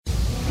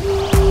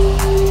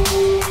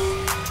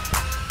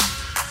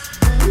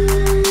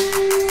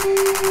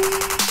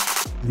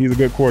he's a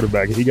good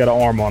quarterback. He got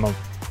an arm on him.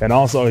 And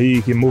also,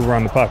 he can move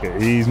around the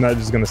pocket. He's not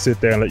just going to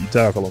sit there and let you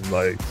tackle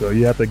him. So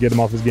you have to get him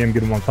off his game,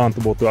 get him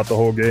uncomfortable throughout the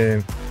whole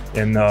game.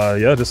 And,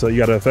 just so you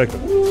got to affect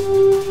him.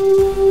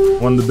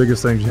 One of the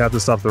biggest things, you have to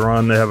stop the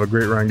run. They have a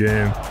great run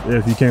game.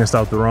 If you can't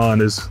stop the run,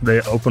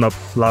 they open up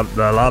a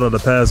lot of the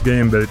pass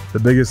game. But the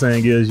biggest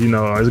thing is, it's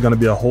going to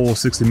be a whole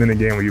 60-minute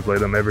game when you play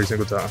them every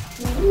single time.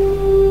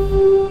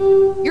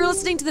 You're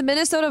listening to the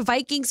Minnesota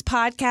Vikings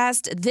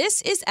podcast.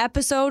 This is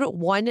episode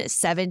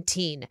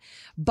 117.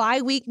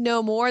 Bye week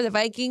no more. The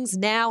Vikings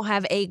now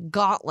have a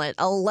gauntlet,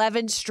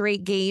 11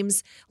 straight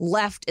games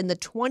left in the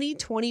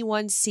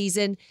 2021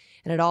 season.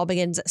 And it all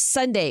begins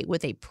Sunday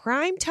with a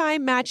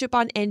primetime matchup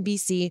on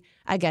NBC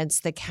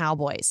against the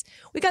Cowboys.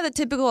 We got the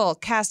typical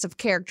cast of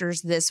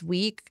characters this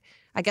week.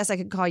 I guess I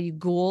could call you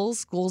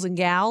ghouls and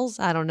gals.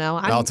 I don't know.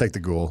 I'll take the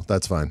ghoul.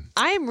 That's fine.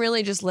 I am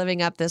really just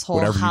living up this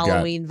whole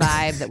Halloween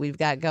vibe that we've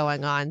got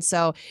going on.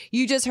 So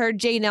you just heard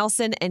Jay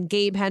Nelson and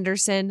Gabe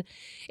Henderson.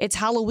 It's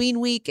Halloween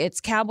week. It's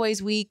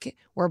Cowboys week.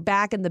 We're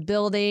back in the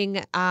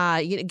building.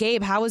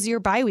 Gabe, how was your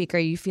bye week? Are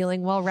you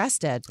feeling well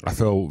rested? I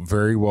feel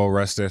very well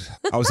rested.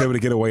 I was able to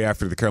get away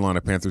after the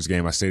Carolina Panthers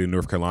game. I stayed in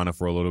North Carolina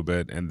for a little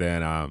bit and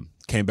then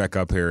came back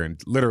up here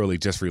and literally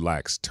just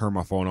relaxed. Turned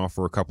my phone off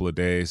for a couple of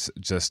days.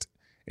 Just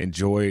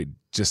enjoyed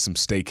just some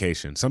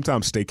staycation.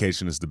 Sometimes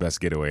staycation is the best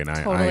getaway, and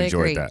I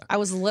enjoyed that. I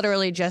was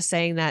literally just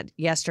saying that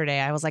yesterday.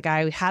 I was like,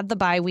 I had the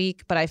bye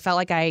week, but I felt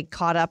like I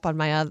caught up on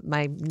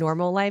my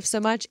normal life so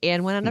much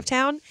and went out of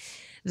town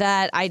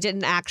that I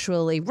didn't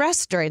actually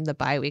rest during the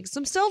bye week. So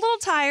I'm still a little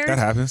tired. That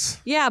happens.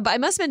 Yeah, but it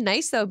must have been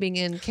nice, though, being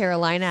in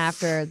Carolina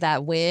after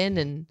that win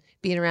and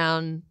being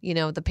around,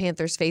 the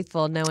Panthers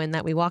faithful, knowing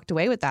that we walked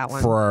away with that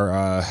one. For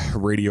our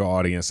radio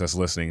audience that's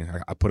listening,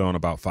 I put on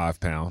about 5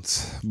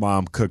 pounds.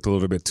 Mom cooked a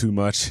little bit too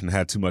much and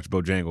had too much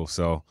Bojangles.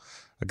 So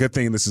a good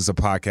thing this is a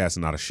podcast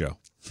and not a show.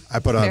 I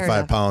put on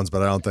 5 pounds,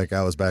 but I don't think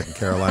I was back in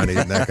Carolina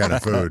eating that kind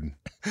of food.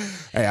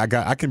 Hey,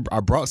 I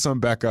brought some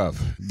back up.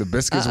 The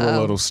biscuits were a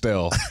little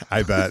stale.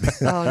 I bet.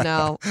 Oh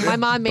no, my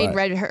mom made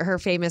her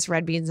famous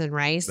red beans and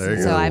rice,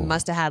 so I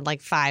must have had like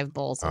 5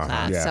 bowls of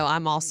that. Yeah. So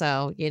I'm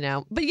also,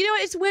 but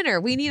it's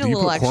winter. We need a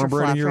little extra fluff. Do you put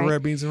cornbread in your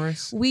red beans and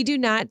rice? We do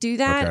not do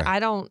that. Okay. I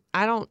don't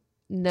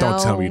know. Don't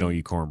tell me you don't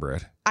eat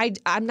cornbread.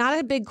 I'm not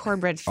a big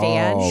cornbread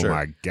fan. Oh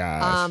my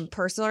gosh.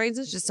 Personal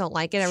reasons, just don't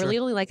like it. I really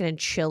only like it in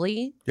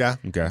chili. Yeah.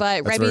 Okay.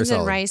 But red beans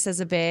and rice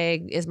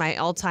is my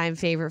all-time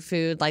favorite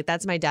food. Like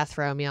that's my death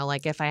row meal.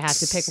 Like if I had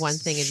to pick one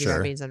thing, it'd be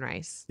red beans and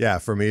rice. Yeah,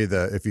 for me,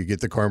 if you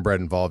get the cornbread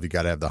involved, you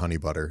got to have the honey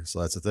butter.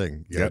 So that's the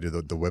thing. You got to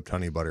do the whipped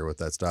honey butter with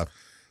that stuff.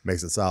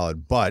 Makes it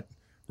solid. But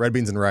red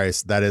beans and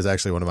rice, that is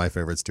actually one of my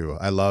favorites too.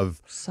 I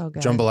love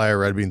jambalaya,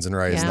 red beans and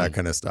rice, that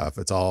kind of stuff.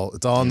 It's all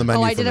on the menu.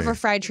 Oh, I did have a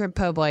fried shrimp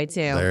po' boy too.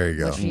 There you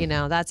go.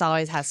 Which, that's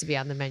always has to be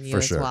on the menu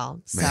as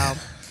well. So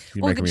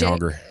you're making me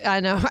hungry.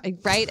 I know,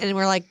 right? And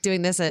we're like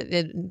doing this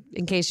in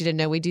case you didn't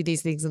know, we do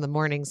these things in the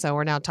morning. So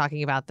we're now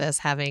talking about this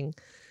having.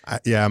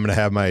 I'm going to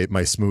have my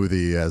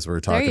smoothie as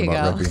we're talking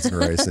about red beans and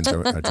rice and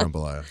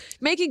jambalaya.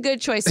 Making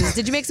good choices.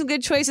 Did you make some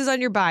good choices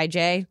on your bye,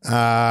 Jay?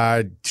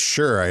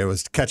 Sure. I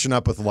was catching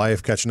up with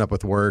life, catching up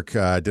with work.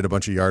 Did a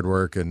bunch of yard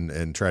work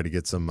and tried to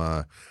get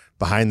some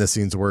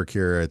behind-the-scenes work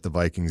here at the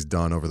Vikings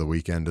done over the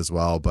weekend as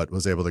well, but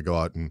was able to go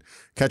out and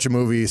catch a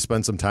movie,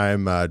 spend some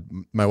time.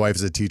 My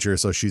wife's a teacher,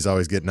 so she's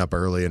always getting up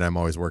early, and I'm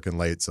always working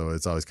late, so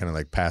it's always kind of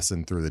like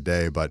passing through the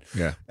day, but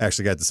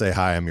actually got to say,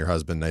 hi, I'm your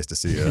husband. Nice to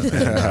see you.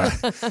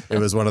 And, it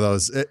was one of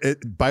those.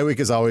 Bye week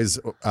is always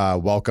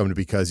welcomed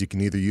because you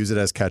can either use it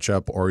as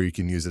catch-up or you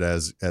can use it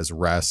as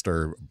rest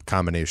or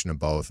combination of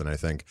both, and I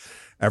think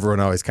everyone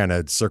always kind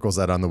of circles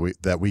that on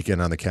that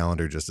weekend on the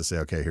calendar just to say,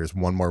 okay, here's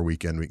one more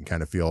weekend. We can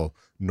kind of feel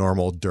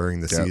normal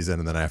during the season,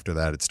 and then after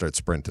that, it starts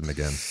sprinting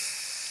again.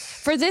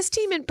 For this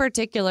team in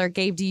particular,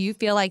 Gabe, do you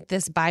feel like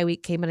this bye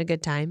week came at a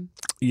good time?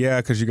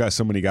 Yeah, because you got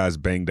so many guys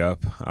banged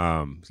up.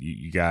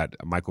 You got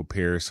Michael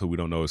Pierce, who we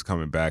don't know is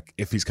coming back,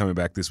 if he's coming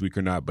back this week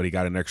or not, but he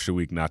got an extra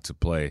week not to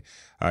play.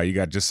 You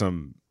got just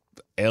some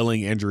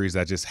ailing injuries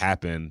that just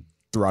happen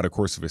throughout the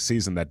course of a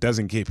season that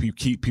doesn't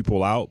keep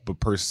people out, but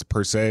per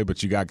se,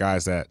 but you got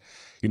guys that,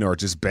 are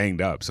just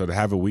banged up. So to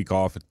have a week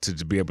off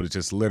to be able to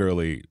just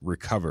literally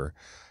recover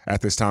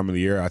at this time of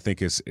the year, I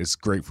think it's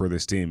great for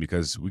this team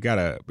because we got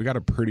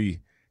a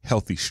pretty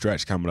healthy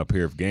stretch coming up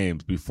here of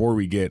games before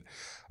we get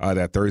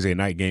that Thursday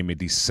night game in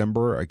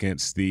December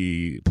against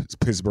the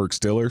Pittsburgh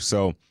Steelers.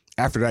 So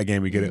after that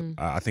game, we get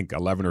I think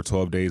 11 or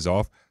 12 days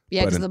off.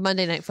 Yeah, because the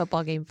Monday night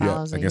football game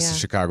follows against the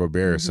Chicago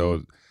Bears.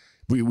 So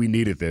we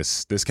needed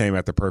this. This came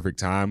at the perfect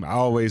time. I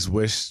always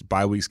wish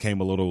bye weeks came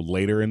a little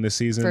later in the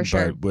season, for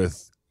sure. But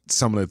with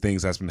some of the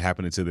things that's been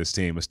happening to this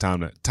team, it's time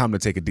to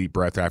take a deep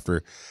breath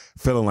after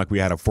feeling like we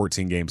had a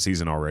 14-game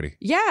season already.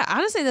 Yeah,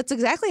 honestly, that's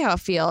exactly how it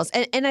feels.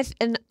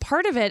 And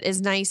part of it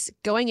is nice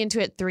going into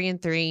it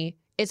 3-3.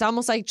 It's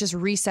almost like just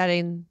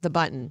resetting the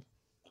button.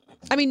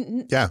 I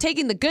mean,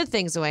 taking the good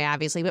things away,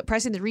 obviously, but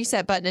pressing the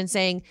reset button and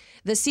saying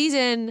the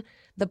season,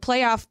 the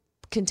playoff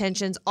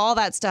contentions, all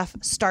that stuff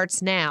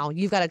starts now.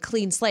 You've got a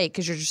clean slate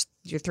because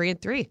you're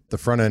 3-3. The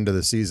front end of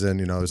the season,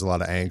 there's a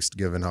lot of angst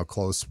given how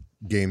close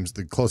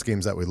the close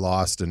games that we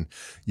lost, and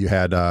you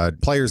had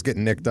players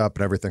getting nicked up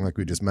and everything like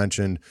we just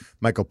mentioned.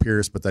 Michael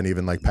Pierce, but then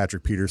even like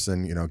Patrick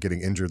Peterson,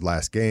 getting injured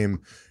last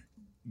game,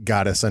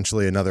 got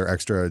essentially another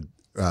extra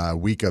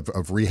week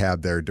of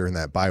rehab there during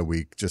that bye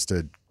week just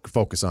to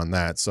focus on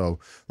that. So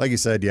like you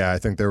said, I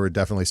think there were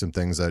definitely some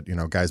things that,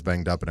 guys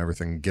banged up and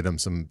everything, get them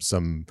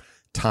some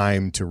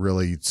time to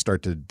really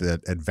start to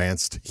that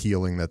advanced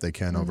healing that they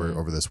can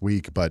over this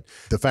week. But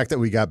the fact that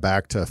we got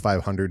back to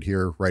 500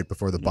 here right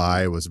before the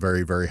bye was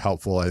very, very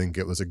helpful. I think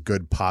it was a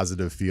good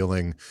positive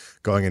feeling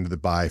going into the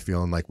bye,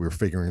 feeling like we were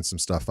figuring some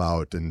stuff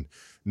out. And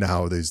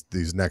now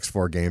these next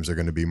 4 games are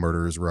going to be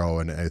murderer's row.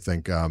 And I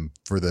think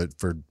for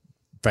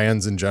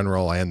fans in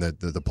general and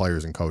the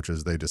players and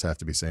coaches, they just have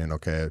to be saying,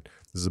 okay,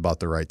 this is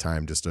about the right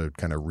time just to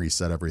kind of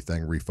reset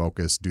everything,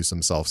 refocus, do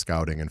some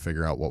self-scouting, and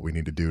figure out what we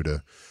need to do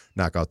to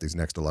knock out these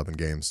next 11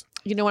 games.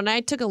 When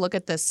I took a look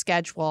at the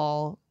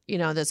schedule,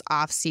 this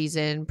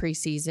off-season,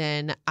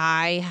 preseason,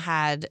 I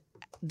had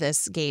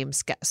this game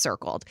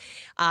circled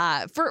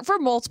for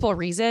multiple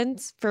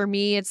reasons. For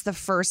me, it's the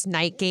first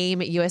night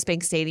game at US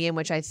Bank Stadium,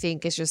 which I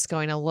think is just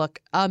going to look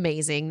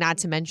amazing. Not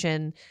to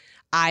mention,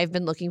 I've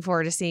been looking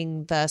forward to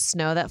seeing the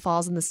snow that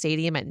falls in the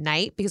stadium at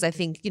night, because I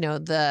think,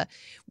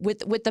 with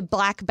the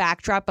black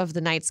backdrop of the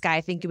night sky,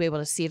 I think you'll be able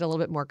to see it a little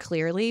bit more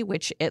clearly,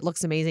 which it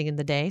looks amazing in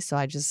the day. So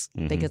I just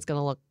think it's going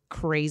to look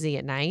crazy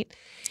at night.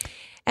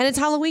 And it's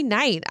Halloween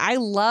night. I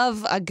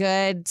love a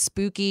good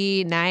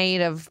spooky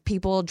night of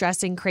people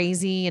dressing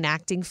crazy and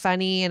acting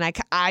funny. And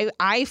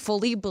I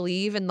fully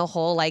believe in the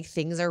whole, like,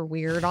 things are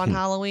weird on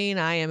Halloween.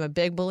 I am a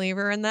big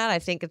believer in that. I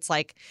think it's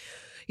like,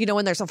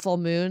 when there's a full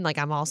moon, like,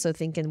 I'm also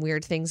thinking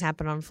weird things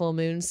happen on full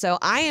moon. So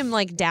I am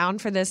like down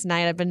for this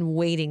night. I've been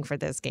waiting for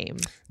this game.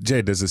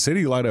 Jay, does the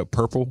city light up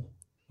purple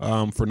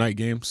for night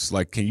games?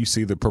 Like, can you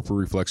see the purple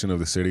reflection of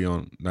the city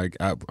on night?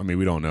 I mean,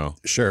 we don't know.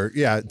 Sure.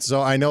 Yeah.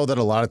 So I know that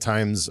a lot of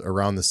times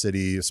around the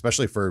city,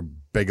 especially for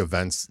big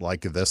events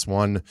like this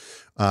one,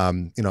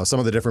 some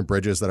of the different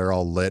bridges that are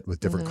all lit with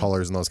different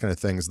colors and those kind of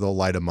things, they'll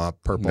light them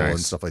up purple and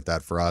stuff like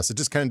that for us. It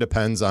just kind of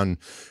depends on,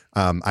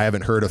 I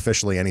haven't heard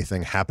officially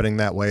anything happening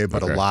that way,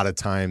 but a lot of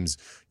times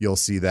you'll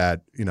see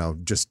that,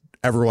 just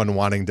everyone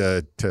wanting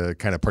to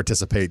kind of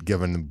participate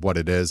given what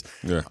it is.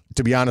 Yeah.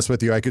 To be honest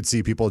with you, I could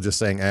see people just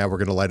saying, we're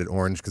going to light it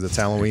orange because it's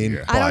Halloween.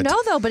 I don't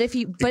know though,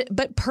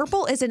 but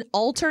purple is an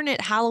alternate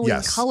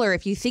Halloween color.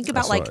 If you think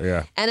about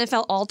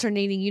NFL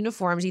alternating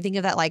uniforms, you think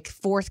of that like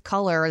 4th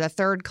color or the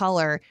 3rd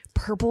color.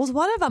 Purple's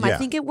one of them. I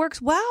think it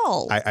works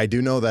well. I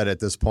do know that at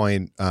this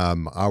point,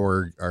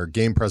 our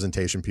game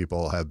presentation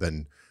people have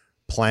been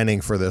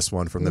planning for this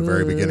one from the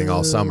very beginning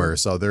all summer.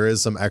 So there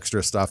is some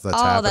extra stuff that's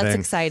happening. That's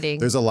exciting.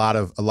 There's a lot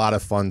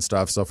of fun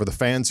stuff. So for the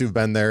fans who've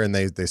been there and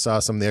they saw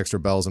some of the extra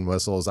bells and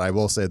whistles, I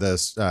will say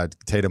this,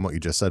 Tatum, what you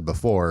just said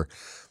before,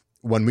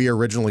 when we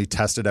originally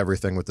tested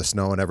everything with the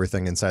snow and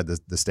everything inside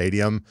the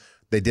stadium,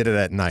 they did it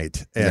at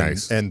night.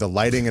 And the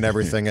lighting and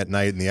everything at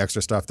night and the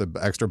extra stuff, the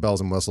extra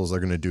bells and whistles are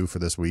going to do for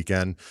this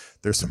weekend.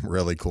 There's some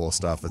really cool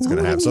stuff that's going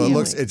to happen. So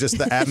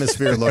the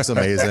atmosphere looks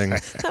amazing.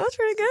 That was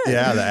pretty good.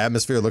 Yeah, the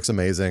atmosphere looks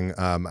amazing.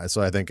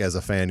 So I think as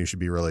a fan, you should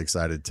be really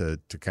excited to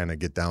kind of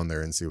get down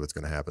there and see what's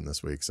going to happen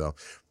this week. So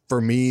for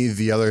me,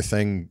 the other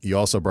thing you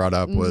also brought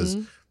up was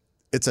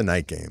it's a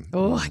night game.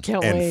 Oh, I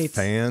can't wait. And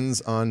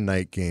fans on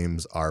night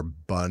games are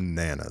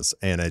bananas.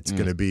 And it's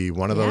going to be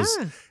one of those,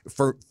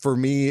 for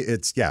me,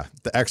 it's, the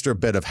extra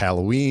bit of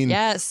Halloween.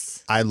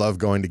 Yes. I love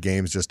going to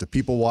games just to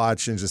people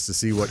watch and just to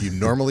see what you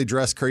normally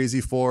dress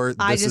crazy for.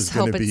 I just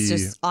hope it's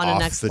just on a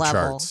next level.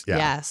 Charts. Yeah.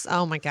 Yes.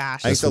 Oh my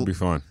gosh. This will be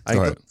fun.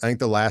 I think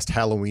the last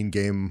Halloween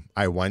game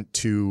I went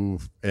to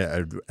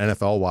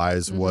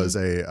NFL-wise was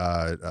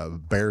a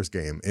Bears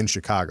game in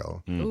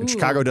Chicago. And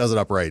Chicago does it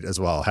up right as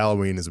well.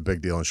 Halloween is a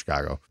big deal in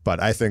Chicago.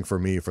 But I think for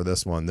me, for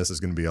this one, this is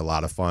going to be a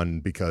lot of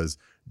fun because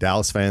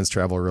Dallas fans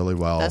travel really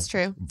well. That's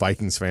true.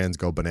 Vikings fans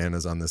go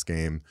bananas on this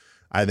game.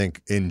 I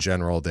think in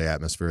general, the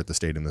atmosphere at the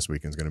stadium this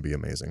weekend is going to be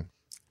amazing.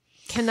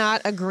 Cannot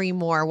agree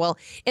more. Well,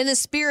 in the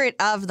spirit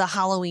of the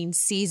Halloween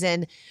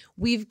season,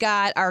 we've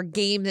got our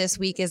game this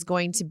week is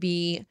going to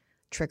be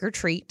Trick or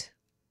Treat.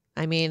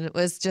 I mean, it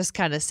was just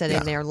kind of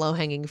sitting there,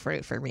 low-hanging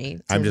fruit for me.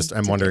 I'm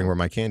wondering where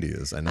my candy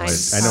is. I know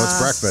it's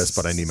breakfast,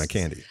 but I need my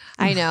candy.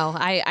 I know.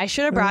 I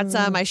should have brought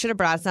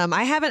some.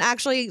 I haven't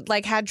actually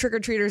had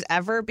trick-or-treaters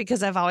ever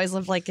because I've always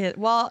lived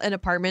in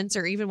apartments,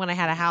 or even when I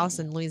had a house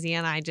in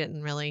Louisiana,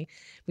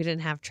 we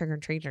didn't have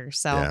trick-or-treaters.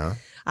 So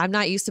I'm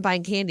not used to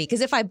buying candy because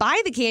if I buy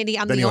the candy,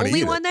 I'm the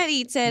only one that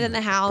eats it in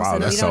the house,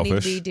 and we don't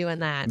need to be doing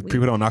that.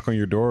 People don't knock on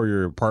your door or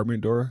your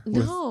apartment door?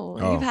 No.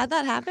 You've had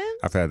that happen?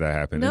 I've had that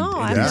happen. No,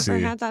 I've never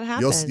had that happen.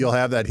 You'll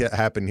have that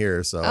happen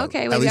here. So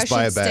okay, at least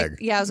buy a bag.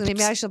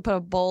 Maybe I should put a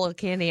bowl of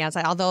candy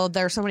outside. Although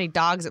there's so many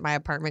dogs at my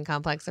apartment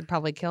complex, I'd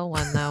probably kill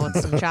one though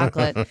with some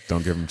chocolate.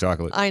 Don't give them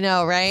chocolate. I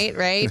know,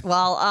 right?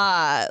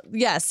 Well,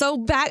 So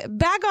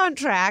back on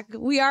track.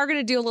 We are going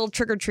to do a little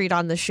trick or treat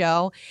on the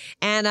show. show.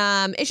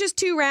 And it's just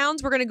 2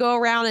 rounds. We're going to go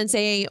around and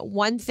say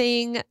one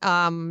thing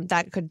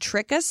that could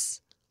trick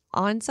us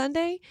on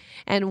Sunday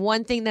and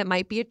one thing that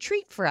might be a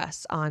treat for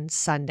us on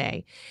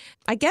Sunday.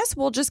 I guess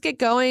we'll just get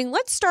going.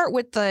 Let's start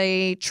with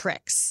the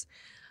tricks.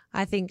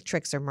 I think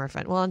tricks are more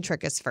fun. Well, and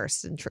trick us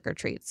first and trick or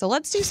treat. So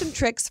let's do some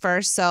tricks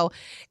first. So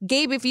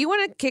Gabe, if you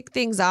want to kick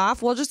things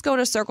off, we'll just go in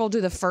a circle, do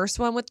the first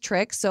one with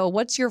tricks. So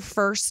what's your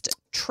first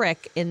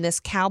trick in this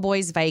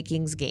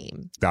Cowboys-Vikings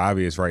game? The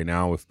obvious right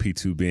now with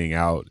P2 being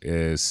out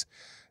is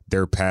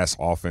their pass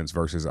offense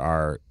versus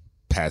our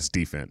pass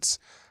defense.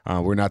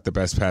 We're not the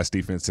best pass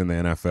defense in the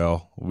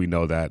NFL. We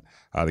know that.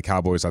 The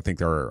Cowboys, I think,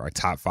 they're a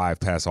top 5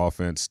 pass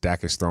offense.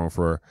 Dak has thrown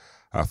for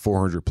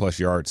 400-plus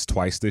yards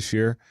twice this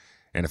year,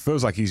 and it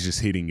feels like he's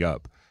just heating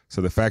up.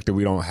 So the fact that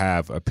we don't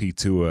have a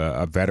P2,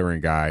 a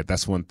veteran guy,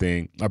 that's one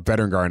thing. A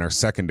veteran guy in our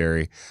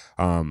secondary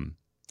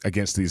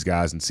against these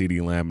guys, and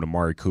CeeDee Lamb and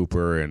Amari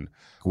Cooper and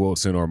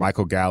Wilson or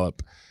Michael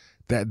Gallup,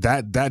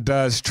 that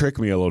does trick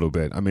me a little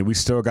bit. I mean, we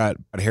still got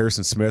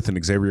Harrison Smith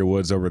and Xavier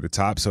Woods over the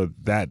top, so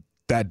that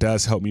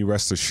does help me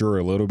rest assured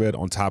a little bit,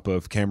 on top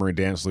of Cameron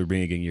Dantzler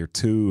being in year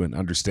 2 and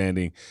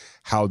understanding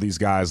how these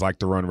guys like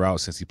to run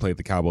routes since he played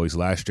the Cowboys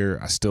last year.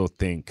 I still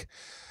think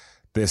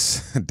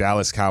this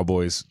Dallas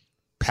Cowboys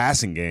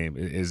passing game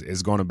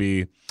is going to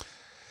be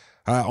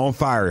on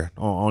fire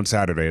on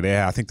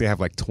Saturday. I think they have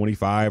like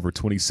 25 or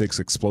 26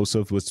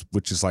 explosive,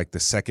 which is like the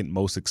second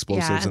most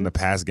explosives in the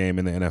pass game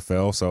in the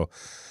NFL. So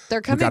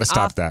they're coming off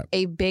stop that.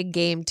 A big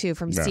game too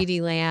from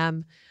CeeDee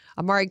Lamb.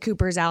 Amari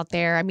Cooper's out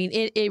there. I mean,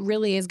 it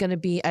really is going to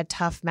be a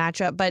tough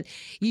matchup. But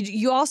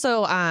you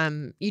also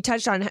you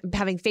touched on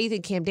having faith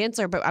in Cam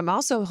Dantzler, but I'm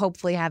also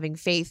hopefully having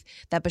faith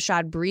that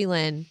Bashaud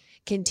Breeland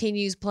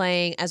continues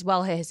playing as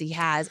well as he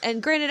has.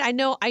 And granted, I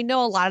know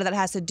a lot of that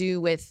has to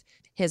do with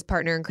his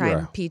partner in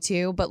crime,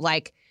 P2, but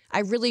like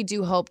I really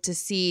do hope to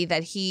see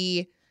that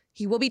he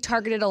will be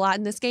targeted a lot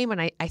in this game, and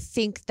I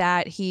think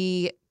that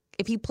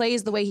if he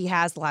plays the way he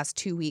has the last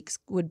 2 weeks,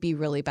 would be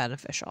really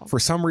beneficial. For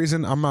some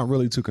reason, I'm not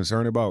really too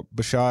concerned about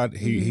Bashaud.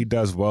 He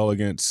does well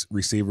against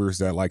receivers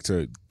that like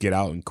to get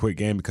out in quick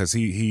game because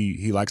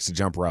he likes to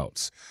jump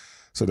routes.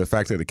 So the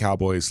fact that the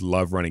Cowboys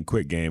love running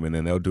quick game and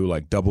then they'll do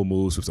like double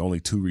moves with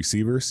only 2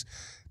 receivers,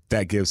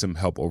 that gives him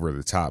help over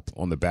the top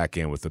on the back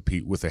end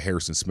with a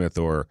Harrison Smith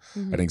or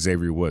an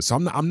Xavier Woods. So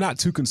I'm not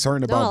too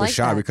concerned about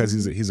Bashaud because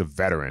he's a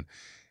veteran.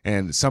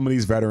 And some of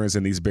these veterans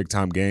in these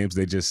big-time games,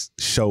 they just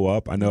show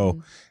up. I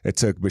know it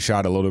took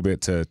Bashaud a little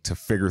bit to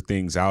figure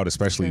things out,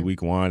 especially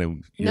week 1.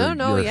 And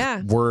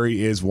your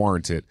worry is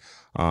warranted.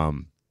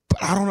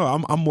 But I don't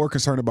know. I'm more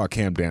concerned about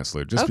Cam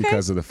Dantzler just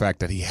because of the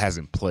fact that he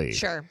hasn't played.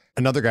 Sure.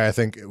 Another guy I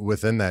think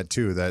within that,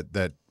 too,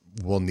 that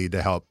will need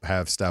to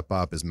have step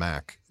up is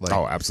Mac.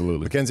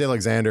 Absolutely. Mackenzie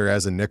Alexander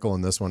as a nickel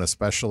in this one,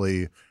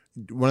 especially –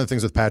 one of the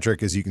things with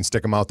Patrick is you can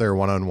stick him out there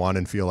one-on-one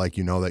and feel like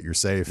you know that you're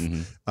safe.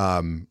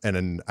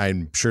 And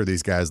I'm sure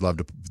these guys love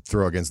to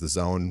throw against the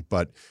zone,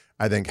 but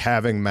I think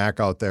having Mac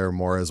out there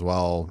more as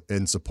well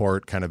in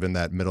support, kind of in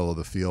that middle of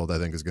the field, I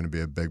think is going to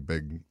be a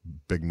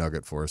big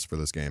nugget for us for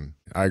this game.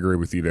 I agree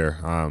with you there.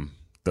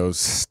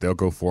 They'll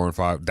go 4 and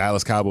 5.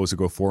 Dallas Cowboys will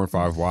go 4 and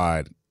 5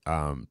 wide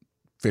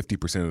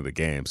 50% of the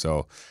game.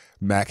 So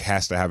Mac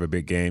has to have a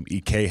big game.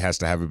 EK has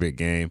to have a big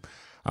game.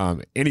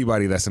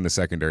 Anybody that's in the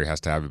secondary has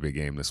to have a big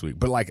game this week.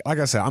 But like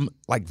I said, I'm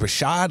like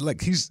Bashaud,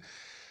 like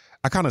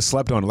I kind of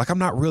slept on it. Like, I'm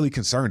not really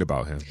concerned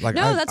about him. Like,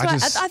 no, I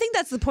think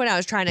that's the point I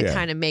was trying to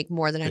kind of make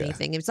more than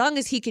anything. As long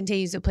as he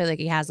continues to play like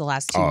he has the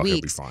last 2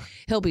 weeks,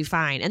 he'll be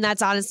fine. And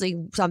that's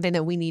honestly something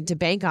that we need to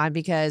bank on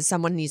because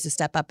someone needs to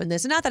step up in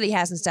this. And not that he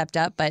hasn't stepped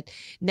up, but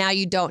now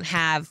you don't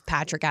have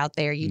Patrick out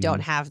there. You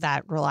don't have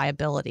that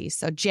reliability.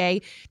 So,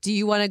 Jay, do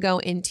you want to go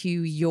into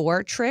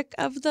your trick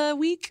of the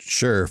week?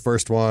 Sure.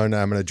 First one,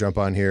 I'm going to jump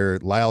on here.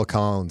 Lyle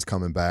Collins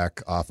coming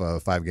back off a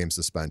 5-game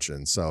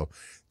suspension. So,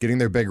 getting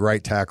their big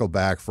right tackle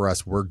back for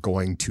us, we're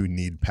going to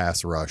need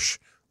pass rush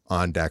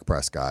on Dak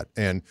Prescott.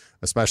 And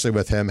especially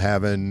with him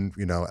having,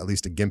 at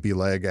least a gimpy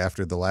leg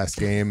after the last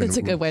game. That's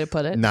a good way to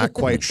put it. Not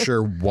quite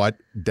sure what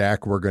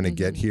Dak we're going to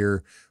get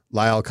here.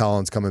 Lyle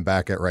Collins coming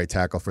back at right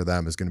tackle for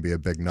them is going to be a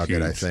big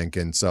nugget, I think.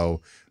 And so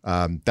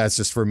that's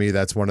just for me,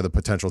 that's one of the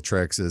potential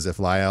tricks is if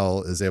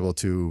Lyle is able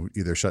to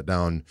either shut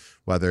down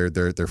whether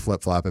they're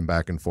flip-flopping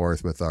back and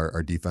forth with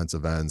our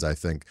defensive ends, I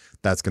think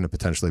that's going to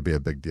potentially be a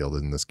big deal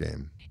in this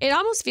game. It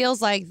almost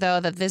feels like, though,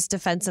 that this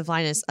defensive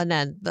line is, and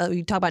then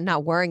you talk about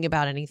not worrying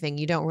about anything,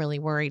 you don't really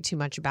worry too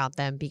much about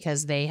them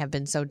because they have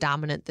been so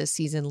dominant this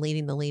season,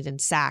 leading the lead in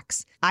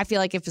sacks. I feel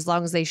like if as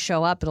long as they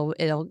show up, it'll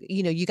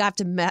you got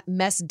to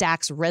mess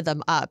Dak's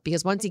rhythm up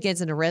because once he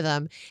gets in a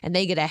rhythm and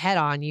they get ahead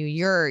on you,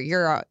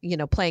 you're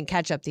playing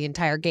catch up the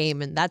entire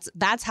game, and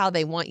that's how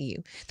they want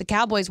you. The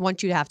Cowboys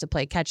want you to have to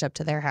play catch up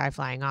to their high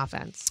flying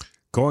offense.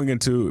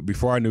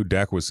 Before I knew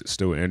Dak was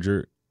still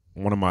injured,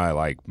 one of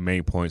my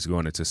main points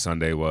going into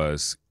Sunday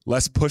was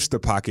let's push the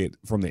pocket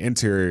from the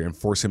interior and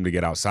force him to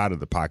get outside of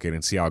the pocket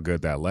and see how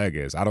good that leg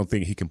is. I don't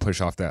think he can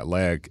push off that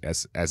leg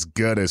as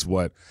good as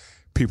what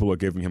people are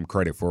giving him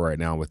credit for right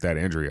now with that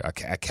injury. A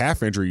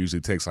calf injury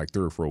usually takes like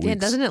 3 or 4 weeks. Yeah,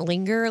 doesn't it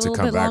linger a little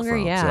bit longer?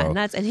 Yeah,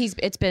 so. and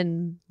it's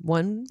been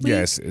 1 week.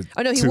 Yes.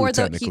 He wore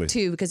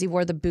two because he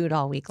wore the boot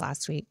all week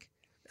last week.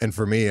 And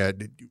for me,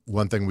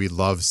 one thing we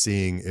love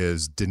seeing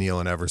is Daniil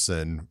and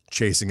Everson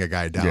chasing a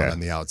guy down on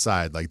the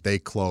outside. Like, they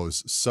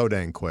close so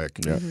dang quick.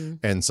 Yeah.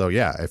 And so,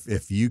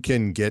 if you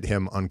can get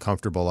him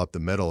uncomfortable up the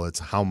middle, it's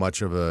how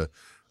much of a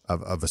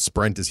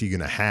sprint is he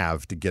going to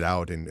have to get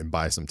out and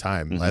buy some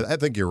time. I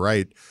think you're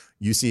right.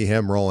 You see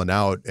him rolling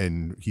out,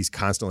 and he's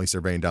constantly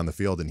surveying down the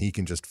field, and he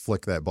can just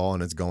flick that ball,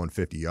 and it's going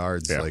 50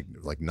 yards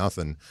like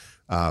nothing.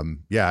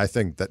 I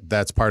think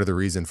that's part of the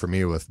reason for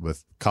me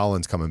with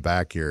Collins coming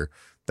back here.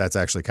 That's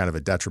actually kind of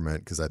a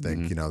detriment because I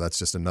think, that's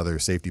just another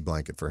safety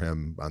blanket for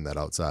him on that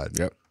outside.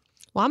 Yep.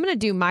 Well, I'm going to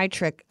do my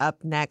trick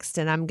up next,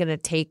 and I'm going to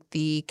take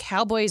the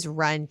Cowboys'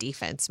 run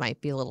defense. Might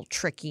be a little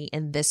tricky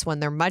in this one.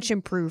 They're much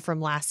improved from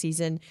last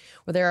season,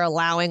 where they're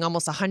allowing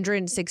almost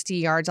 160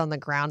 yards on the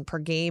ground per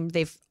game.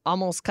 They've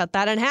almost cut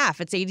that in half.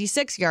 It's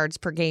 86 yards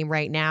per game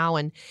right now.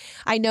 And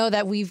I know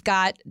that we've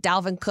got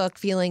Dalvin Cook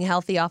feeling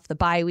healthy off the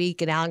bye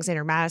week and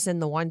Alexander Madison,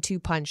 the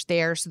 1-2 punch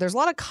there. So there's a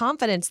lot of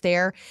confidence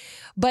there.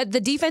 But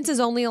the defense is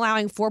only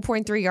allowing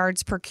 4.3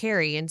 yards per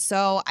carry. And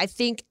so I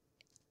think,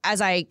 as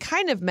I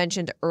kind of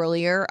mentioned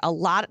earlier, a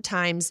lot of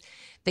times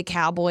the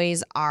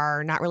Cowboys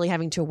are not really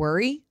having to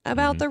worry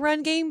about the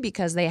run game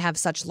because they have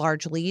such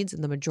large leads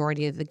in the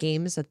majority of the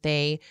games that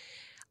they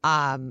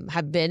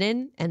have been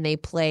in, and they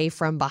play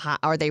from behind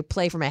or they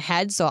play from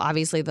ahead. So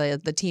obviously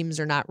the teams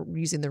are not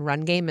using the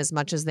run game as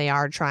much as they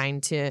are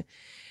trying to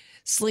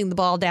sling the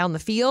ball down the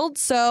field.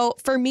 So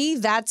for me,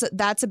 that's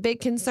a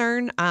big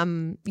concern.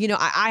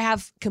 I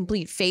have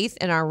complete faith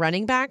in our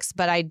running backs,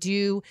 but I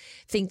do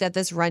think that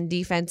this run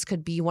defense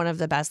could be one of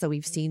the best that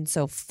we've seen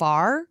so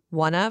far.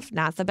 One of,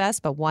 not the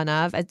best, but one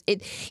of.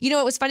 It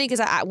was funny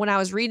because when I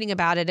was reading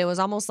about it, it was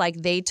almost like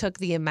they took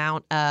the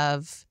amount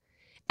of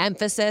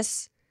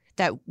emphasis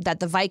that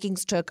the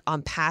Vikings took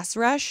on pass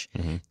rush.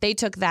 They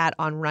took that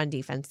on run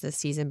defense this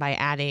season by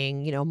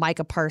adding,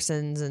 Micah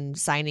Parsons and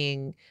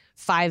signing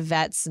 5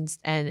 vets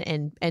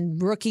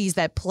and rookies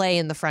that play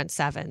in the front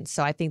 7.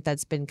 So I think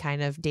that's been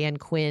kind of Dan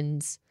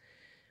Quinn's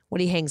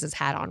what he hangs his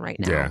hat on right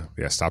now.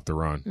 Yeah, stop the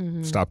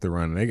run. Stop the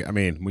run.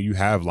 When you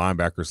have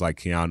linebackers like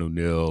Keanu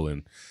Neal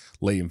and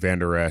Leighton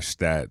Vander Esch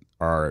that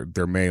are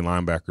their main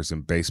linebackers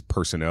in base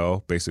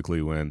personnel,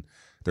 basically when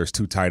there's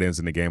 2 tight ends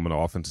in the game on the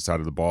offensive side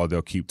of the ball,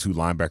 they'll keep 2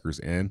 linebackers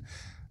in.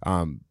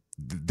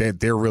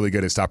 They're really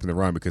good at stopping the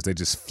run because they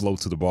just float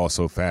to the ball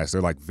so fast.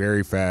 They're like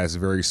very fast,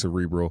 very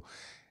cerebral,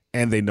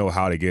 and they know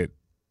how to get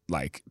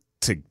like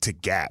to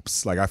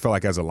gaps. Like I feel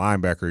like as a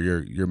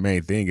linebacker, your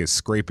main thing is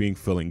scraping,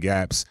 filling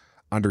gaps,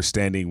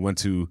 understanding when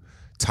to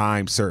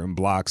time certain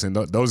blocks, and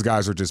those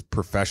guys are just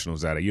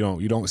professionals at it.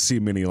 You don't see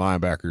many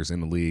linebackers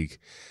in the league,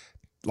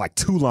 like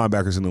 2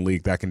 linebackers in the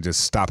league that can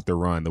just stop the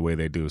run the way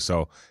they do.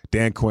 So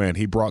Dan Quinn,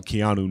 he brought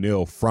Keanu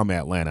Neal from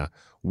Atlanta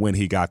when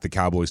he got the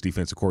Cowboys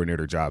defensive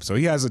coordinator job. So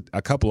he has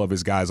a couple of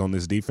his guys on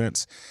this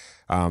defense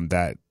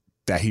that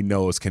he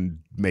knows can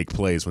make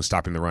plays when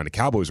stopping the run. The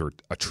Cowboys were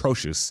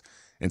atrocious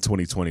in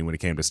 2020 when it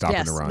came to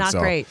stopping the run. Not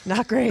great.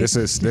 This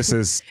is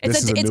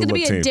it's going to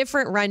be a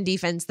different run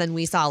defense than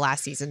we saw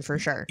last season for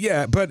sure.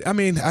 Yeah, but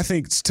I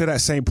think to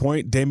that same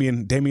point,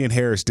 Damian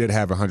Harris did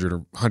have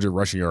 100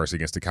 rushing yards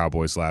against the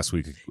Cowboys last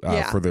week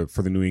for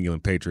the New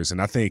England Patriots,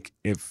 and I think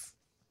if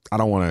I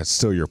don't want to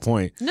steal your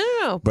point,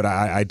 no, but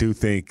I do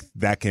think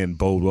that can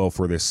bode well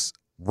for this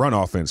run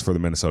offense for the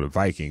Minnesota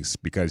Vikings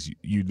because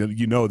you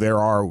know there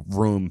are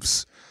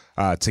rooms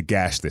to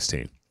gash this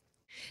team.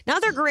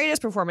 Not their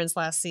greatest performance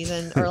last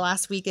season or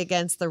last week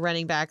against the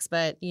running backs,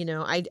 but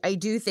I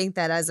do think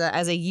that as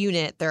a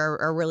unit, they're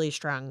a really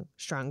strong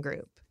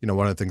group.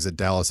 One of the things that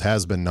Dallas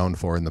has been known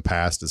for in the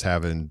past is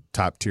having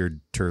top-tier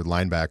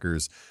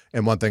linebackers.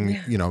 And one thing,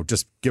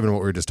 just given what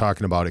we were just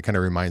talking about, it kind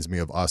of reminds me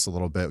of us a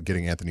little bit,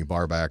 getting Anthony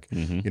Barr back.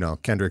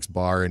 Kendricks,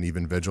 Barr, and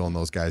even Vigil and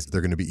those guys,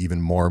 they're going to be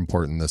even more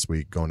important this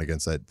week going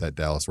against that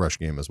Dallas rush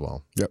game as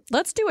well. Yep.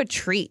 Let's do a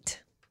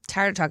treat.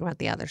 Tired of talking about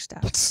the other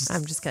stuff.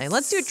 I'm just kidding.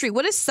 Let's do a treat.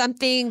 What is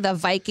something the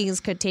Vikings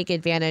could take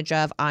advantage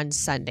of on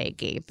Sunday,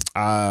 Gabe?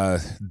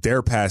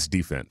 Their pass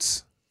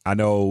defense. I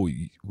know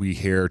we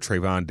hear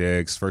Trayvon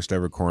Diggs, first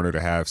ever corner to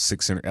have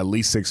at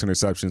least 6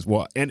 interceptions.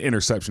 Well, an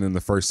interception in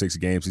the first 6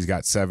 games. He's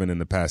got 7 in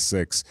the past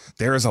 6.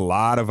 There is a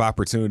lot of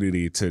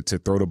opportunity to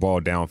throw the ball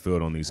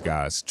downfield on these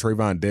guys.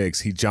 Trayvon Diggs,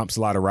 he jumps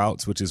a lot of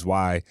routes, which is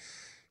why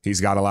he's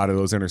got a lot of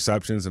those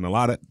interceptions and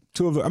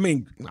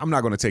I'm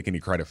not going to take any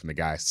credit from the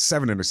guy.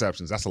 7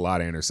 interceptions, that's a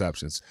lot of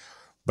interceptions.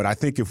 But I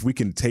think if we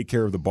can take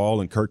care of the ball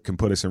and Kirk can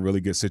put us in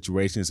really good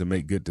situations and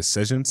make good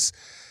decisions,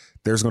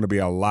 there's going to be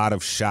a lot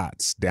of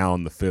shots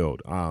down the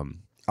field. I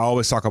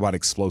always talk about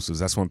explosives.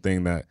 That's one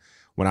thing that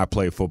when I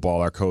played football,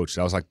 our coach,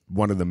 that was like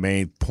one of the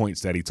main points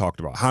that he talked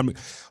about.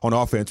 On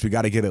offense, we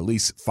got to get at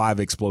least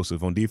 5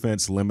 explosive. On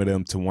defense, limit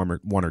them to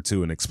 1 or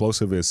 2. An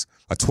explosive is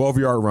a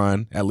 12-yard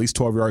run, at least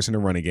 12 yards in the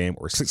running game,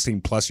 or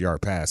 16-plus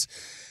yard pass.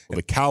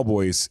 The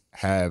Cowboys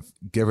have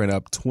given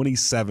up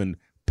 27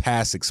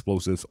 pass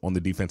explosives on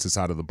the defensive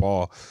side of the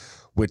ball,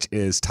 which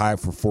is tied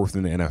for 4th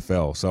in the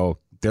NFL. So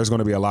there's going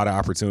to be a lot of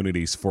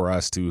opportunities for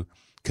us to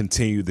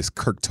continue this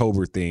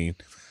Kirktober theme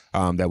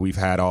that we've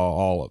had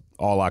all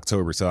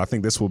October. So I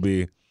think this will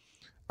be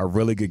a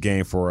really good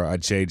game for a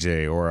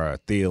JJ or a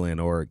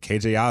Thielen or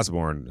KJ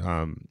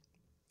Osborne,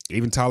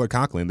 even Tyler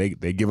Conklin.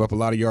 They give up a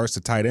lot of yards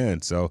to tight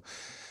end. So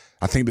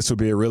I think this will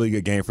be a really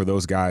good game for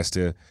those guys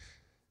to,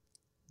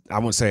 I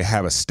won't say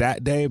have a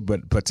stat day,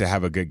 but to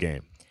have a good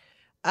game.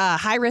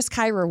 High risk,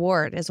 high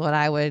reward is what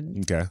I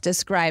would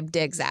describe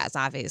Diggs as,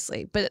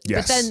 obviously. But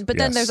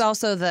then there's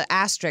also the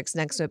asterisk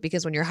next to it,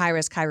 because when you're high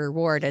risk, high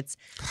reward, it's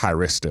high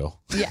risk still.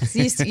 Yes,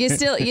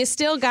 you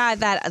still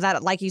got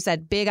that, like you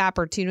said, big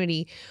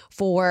opportunity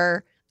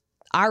for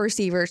our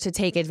receivers to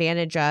take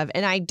advantage of.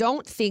 And I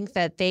don't think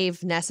that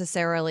they've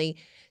necessarily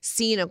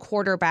seen a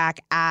quarterback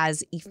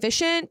as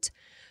efficient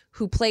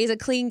who plays a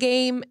clean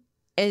game.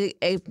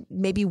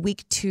 Maybe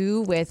week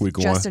 2 with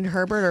Justin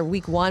Herbert, or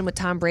week 1 with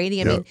Tom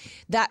Brady. I mean,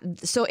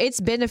 so it's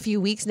been a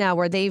few weeks now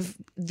where the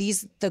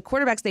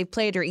quarterbacks they've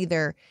played are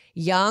either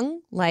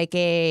young, like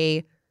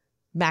a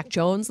Mac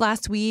Jones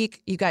last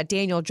week. You got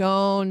Daniel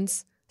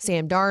Jones,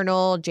 Sam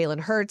Darnold,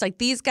 Jalen Hurts. Like,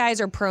 these guys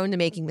are prone to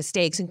making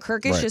mistakes, and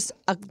Kirk is just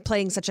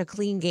playing such a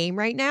clean game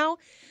right now.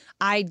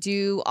 I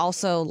do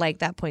also like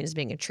that point as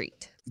being a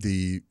treat.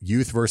 The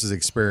youth versus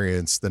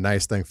experience. The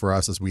nice thing for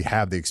us is we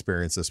have the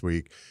experience this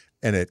week.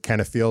 And it kind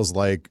of feels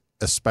like,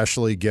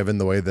 especially given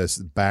the way this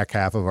back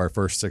half of our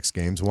first 6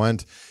 games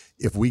went,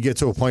 if we get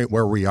to a point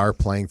where we are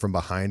playing from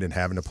behind and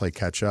having to play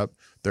catch up,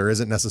 there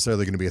isn't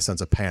necessarily going to be a sense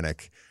of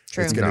panic.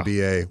 True. It's going to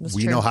be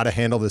we know how to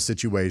handle this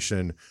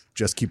situation.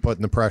 Just keep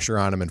putting the pressure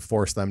on them and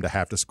force them to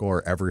have to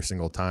score every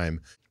single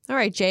time. All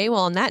right, Jay.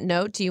 Well, on that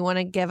note, do you want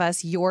to give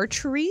us your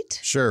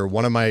treat? Sure.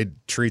 One of my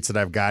treats that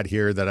I've got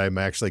here that I'm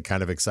actually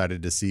kind of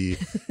excited to see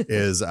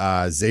is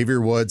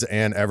Xavier Woods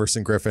and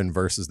Everson Griffin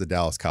versus the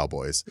Dallas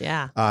Cowboys.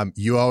 Yeah.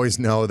 You always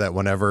know that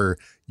whenever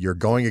you're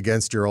going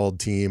against your old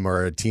team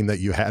or a team that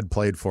you had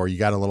played for, you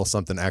got a little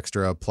something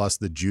extra, plus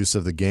the juice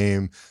of the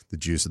game, the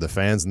juice of the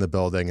fans in the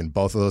building, and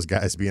both of those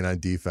guys being on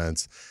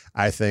defense.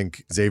 I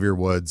think Xavier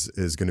Woods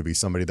is going to be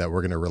somebody that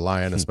we're going to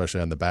rely on,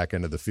 especially on the back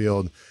end of the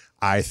field.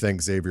 I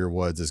think Xavier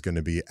Woods is going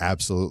to be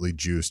absolutely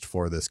juiced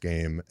for this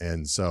game.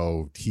 And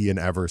so he and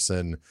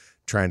Everson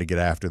trying to get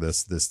after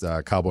this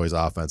Cowboys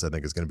offense, I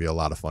think, is going to be a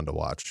lot of fun to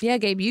watch. Yeah,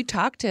 Gabe, you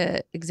talked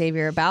to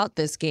Xavier about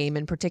this game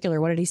in particular.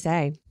 What did he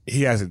say?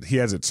 He has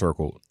it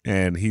circled,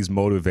 and he's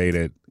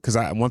motivated. Because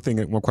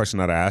one question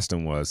that I asked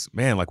him was,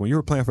 man, like when you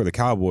were playing for the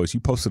Cowboys, you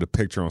posted a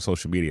picture on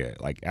social media,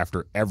 like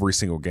after every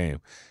single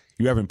game.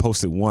 You haven't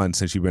posted one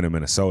since you've been in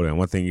Minnesota. And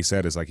one thing he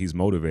said is, like, he's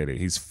motivated.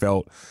 He's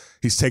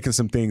taken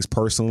some things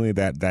personally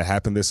that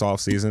happened this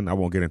offseason. I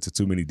won't get into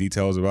too many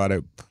details about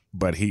it,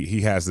 but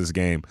he has this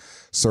game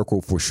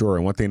circled for sure.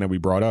 And one thing that we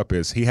brought up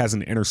is he has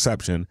an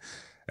interception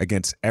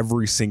against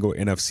every single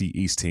NFC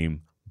East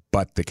team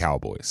but the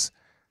Cowboys.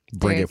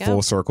 Bring it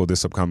full circle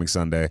this upcoming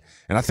Sunday.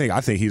 And I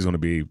think he's going to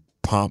be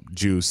pumped,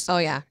 juiced. Oh,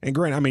 yeah. And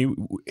Grant, I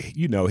mean,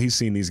 he's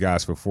seen these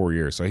guys for 4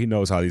 years, so he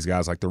knows how these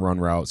guys like to run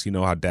routes. You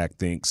know how Dak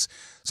thinks.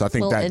 So I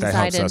think that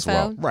helps us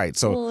well. Right.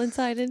 So little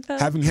inside info.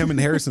 Having him and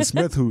Harrison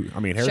Smith,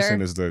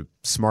 Harrison is the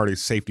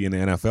smartest safety in the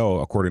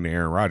NFL, according to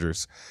Aaron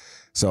Rodgers.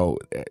 So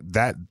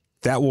that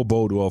will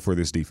bode well for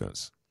this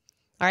defense.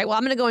 All right, well,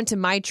 I'm going to go into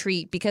my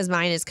treat because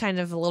mine is kind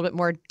of a little bit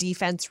more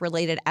defense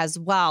related as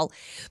well.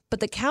 But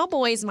the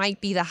Cowboys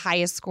might be the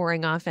highest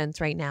scoring offense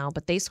right now,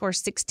 but they score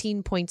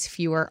 16 points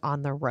fewer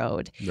on the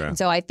road. Yeah. And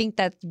so I think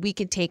that we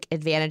can take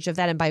advantage of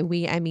that. And by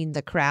we, I mean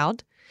the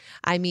crowd.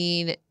 I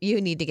mean,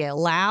 you need to get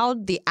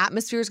loud. The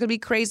atmosphere is going to be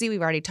crazy.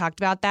 We've already talked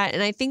about that.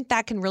 And I think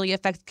that can really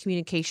affect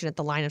communication at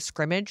the line of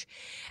scrimmage.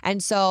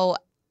 And so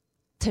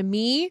to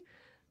me,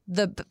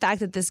 the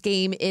fact that this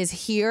game is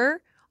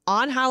here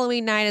on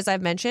Halloween night, as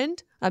I've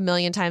mentioned a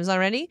million times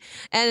already,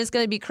 and it's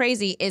going to be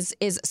crazy, is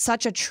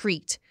such a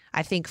treat,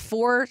 I think,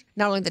 for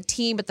not only the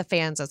team, but the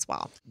fans as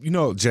well.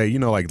 Jay,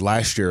 like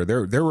last year,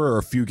 there were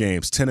a few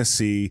games,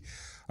 Tennessee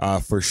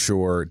for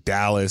sure,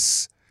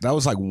 Dallas. That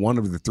was like one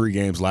of the 3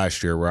 games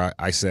last year where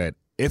I said,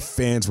 if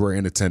fans were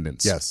in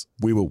attendance, yes,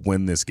 we would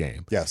win this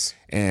game. Yes.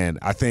 And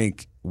I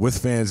think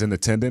with fans in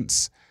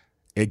attendance,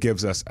 it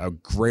gives us a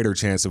greater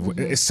chance of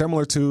It's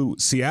similar to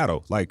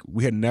Seattle. Like,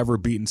 we had never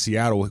beaten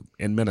Seattle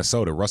in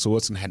Minnesota. Russell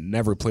Wilson had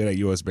never played at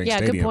US Bank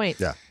Stadium. Yeah, good point.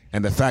 Yeah.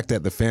 And the fact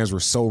that the fans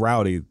were so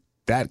rowdy,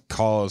 that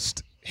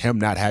caused him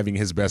not having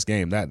his best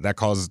game. That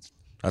caused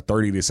a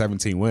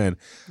 30-17 win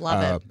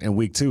in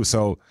week 2.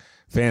 So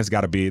fans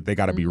got to be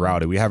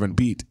rowdy. We haven't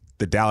beat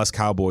the Dallas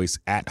Cowboys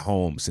at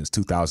home since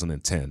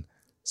 2010.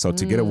 So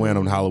to get a win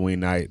on Halloween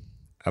night,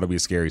 That'll be a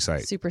scary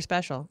sight. Super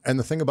special. And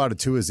the thing about it,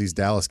 too, is these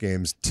Dallas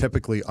games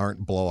typically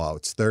aren't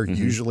blowouts. They're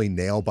usually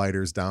nail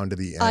biters down to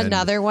the end.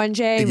 Another one,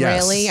 Jay?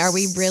 Yes. Really? Are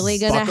we really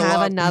going to Buckle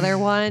have up. another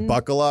one?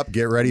 Buckle up.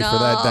 Get ready for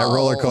that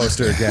roller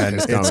coaster again.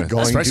 It's It's coming,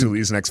 going especially to.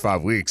 these next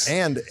 5 weeks.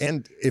 And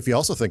if you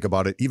also think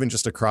about it, even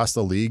just across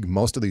the league,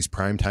 most of these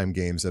primetime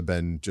games have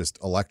been just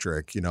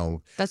electric.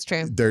 That's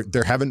true.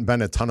 There haven't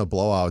been a ton of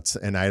blowouts,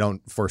 and I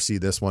don't foresee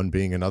this one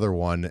being another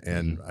one.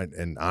 And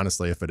and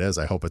honestly, if it is,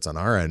 I hope it's on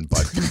our end.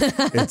 But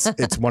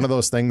it's one of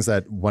those things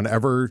that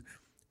whenever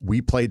we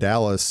play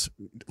Dallas,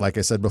 like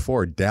I said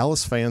before,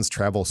 Dallas fans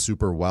travel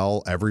super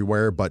well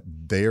everywhere, but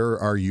there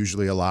are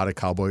usually a lot of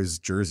Cowboys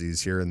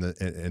jerseys here in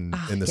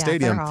the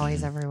stadium. They're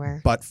always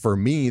everywhere. But for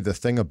me, the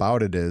thing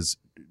about it is,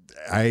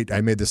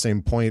 I made the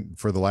same point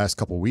for the last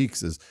couple of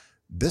weeks, is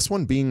this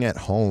one being at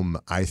home,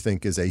 I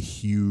think, is a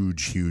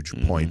huge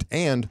point.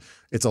 And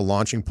it's a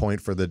launching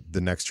point for the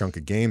next chunk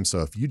of games.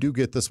 So if you do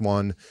get this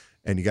one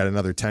and you got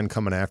another 10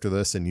 coming after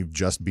this, and you've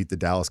just beat the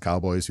Dallas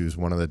Cowboys, who's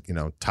one of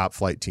the top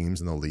flight teams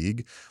in the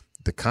league,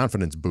 the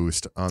confidence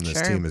boost on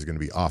this team is going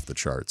to be off the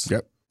charts.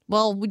 Yep.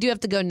 Well, we do have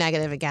to go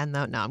negative again,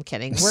 though. No, I'm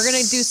kidding. We're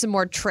going to do some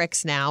more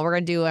tricks now. We're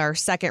going to do our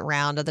second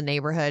round of the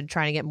neighborhood,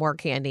 trying to get more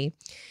candy.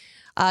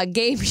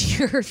 Gabe,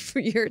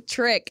 your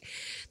trick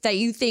that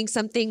you think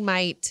something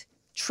might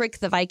trick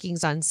the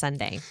Vikings on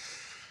Sunday.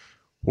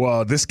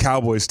 Well, this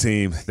Cowboys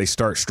team, they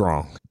start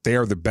strong. They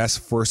are the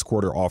best first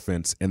quarter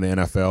offense in the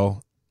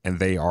NFL, and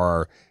they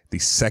are the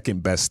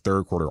second best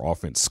third quarter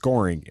offense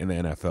scoring in the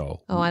NFL.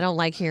 Oh, I don't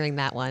like hearing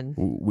that one.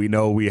 We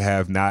know we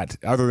have not,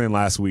 other than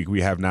last week,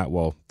 we have not,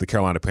 the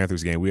Carolina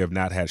Panthers game, we have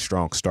not had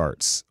strong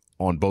starts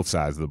on both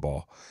sides of the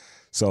ball.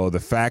 So the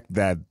fact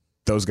that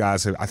those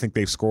guys I think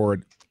they've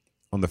scored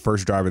on the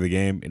first drive of the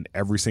game in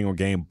every single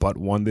game but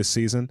one this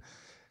season,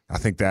 I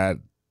think that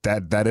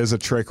is a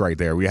trick right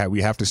there.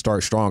 We have to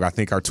start strong. I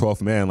think our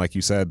 12th man, like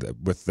you said,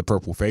 with the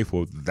Purple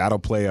Faithful, that'll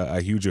play a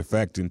huge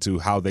effect into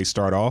how they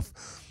start off.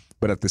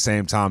 But at the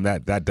same time,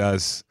 that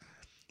does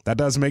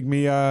make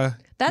me that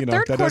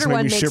third quarter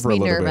one makes me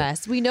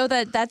nervous. Bit. We know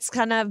that's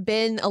kind of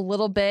been a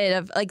little bit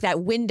of like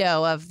that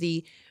window of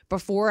the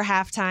before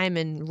halftime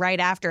and right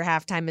after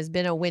halftime has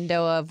been a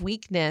window of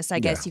weakness, I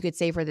guess you could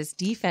say, for this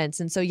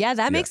defense. And so,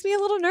 that makes me a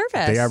little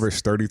nervous. They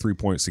average 33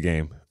 points a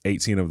game.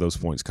 18 of those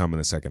points come in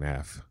the second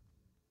half.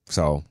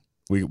 So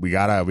we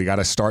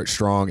gotta start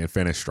strong and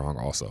finish strong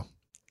also.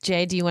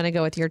 Jay, do you want to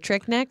go with your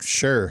trick next?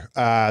 Sure.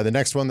 The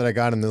next one that I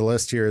got on the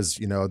list here is,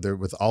 there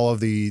with all of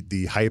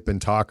the hype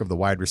and talk of the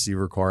wide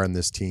receiver core on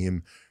this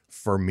team,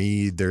 for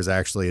me, there's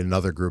actually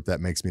another group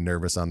that makes me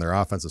nervous on their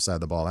offensive side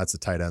of the ball. That's the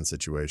tight end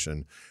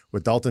situation.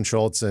 With Dalton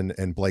Schultz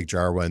and Blake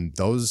Jarwin,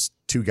 those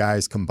two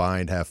guys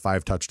combined have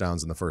 5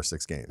 touchdowns in the first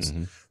 6 games.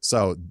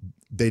 So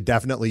they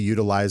definitely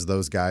utilize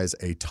those guys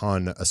a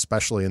ton,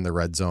 especially in the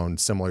red zone,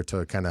 similar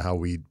to kind of how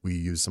we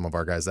use some of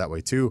our guys that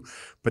way too.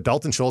 But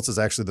Dalton Schultz is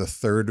actually the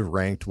 3rd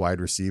ranked wide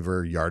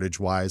receiver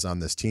yardage-wise on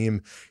this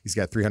team. He's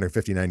got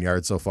 359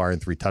 yards so far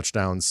and 3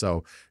 touchdowns.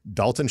 So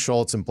Dalton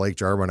Schultz and Blake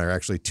Jarwin are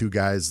actually 2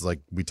 guys, like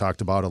we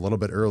talked about a little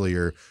bit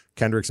earlier.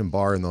 Kendricks and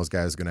Barr and those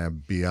guys are going to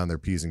be on their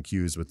P's and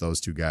Q's with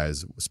those 2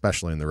 guys,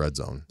 especially in the red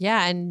zone.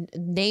 Yeah, and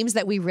names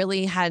that we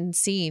really hadn't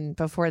seen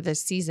before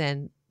this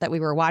season that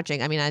we were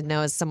watching. I mean, I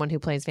know as someone who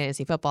plays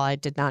fantasy football, I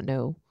did not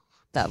know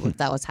that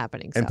was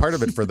happening. And part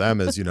of it for them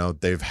is,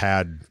 they've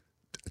had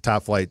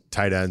top flight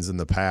tight ends in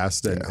the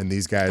past, and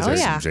these guys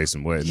are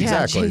Jason Witten.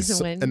 Yeah, exactly.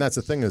 Jason Witten. And that's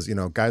the thing is,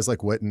 guys like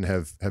Witten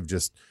have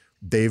just,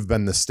 they've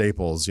been the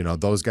staples,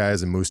 those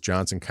guys, and Moose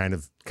Johnson, kind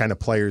of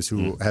players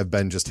who have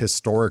been just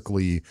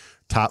historically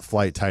top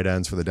flight tight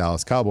ends for the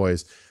Dallas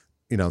Cowboys.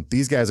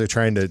 These guys are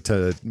trying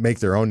to make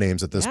their own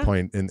names at this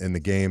point in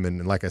the game.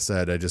 And like I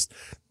said,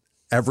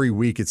 every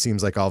week it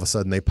seems like all of a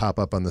sudden they pop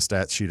up on the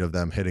stat sheet of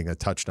them hitting a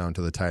touchdown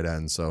to the tight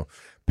end. So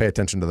pay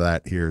attention to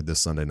that here this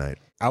Sunday night.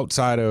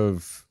 Outside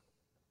of,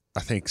 I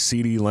think,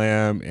 CeeDee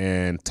Lamb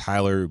and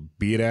Tyler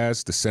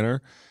Biadasz, the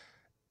center,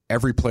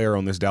 every player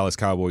on this Dallas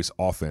Cowboys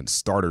offense,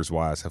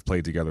 starters-wise, have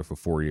played together for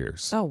 4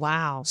 years. Oh,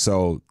 wow.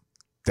 So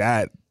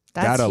that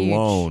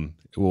alone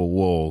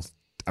will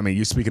I mean,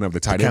 you're speaking of the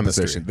tight end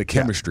position, the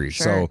chemistry. Yeah,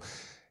 sure. So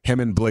him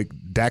and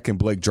Dak and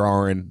Blake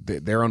Jarwin,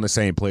 they're on the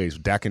same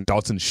page. Dak and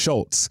Dalton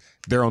Schultz,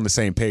 they're on the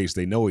same page.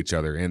 They know each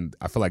other, and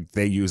I feel like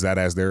they use that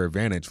as their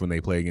advantage when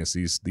they play against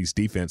these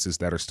defenses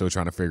that are still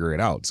trying to figure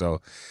it out.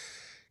 So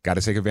got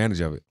to take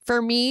advantage of it.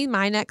 For me,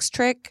 my next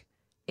trick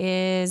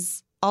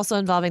is also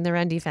involving the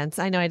run defense.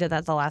 I know I did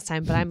that the last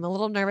time, but I'm a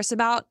little nervous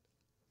about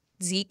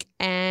Zeke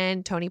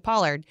and Tony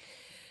Pollard.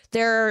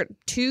 They're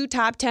 2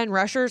 top 10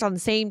 rushers on the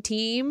same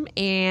team,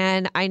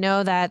 and I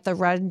know that the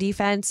run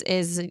defense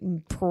is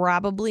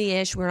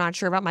probably-ish. We're not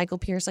sure about Michael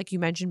Pierce, like you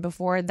mentioned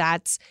before.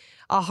 That's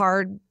a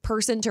hard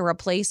person to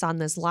replace on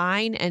this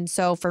line, and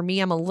so for me,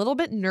 I'm a little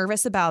bit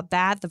nervous about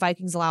that. The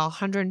Vikings allow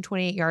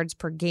 128 yards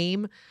per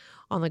game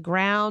on the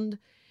ground.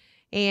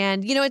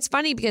 And, it's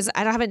funny because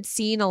I haven't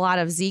seen a lot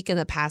of Zeke in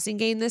the passing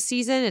game this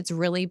season. It's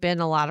really been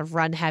a lot of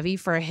run heavy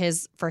for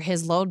his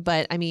load.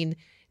 But, I mean,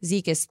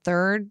 Zeke is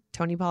third,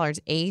 Tony Pollard's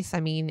eighth. I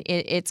mean,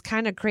 it's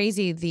kind of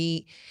crazy.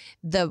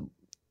 The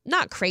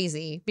not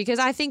crazy, because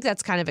I think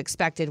that's kind of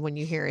expected when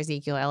you hear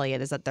Ezekiel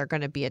Elliott, is that they're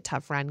going to be a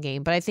tough run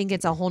game. But I think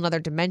it's a whole nother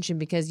dimension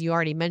because you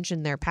already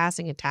mentioned their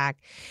passing attack.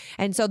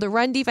 And so the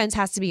run defense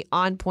has to be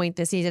on point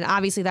this season.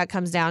 Obviously, that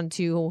comes down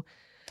to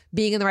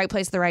being in the right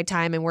place at the right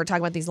time. And we're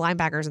talking about these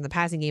linebackers in the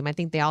passing game. I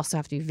think they also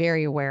have to be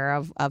very aware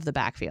of the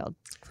backfield.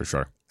 For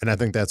sure. And I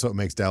think that's what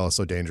makes Dallas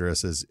so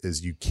dangerous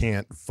is you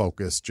can't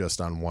focus just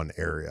on one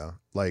area.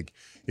 Like,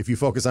 if you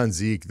focus on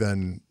Zeke,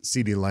 then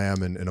CeeDee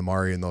Lamb and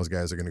Amari and those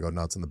guys are going to go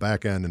nuts in the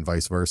back end, and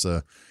vice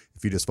versa.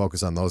 If you just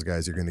focus on those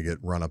guys, you're going to get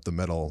run up the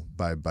middle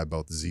by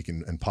both Zeke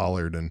and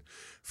Pollard. And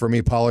for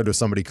me, Pollard was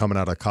somebody coming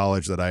out of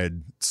college that I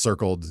had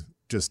circled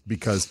just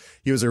because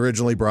he was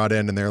originally brought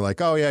in and they're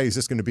like, oh, yeah, he's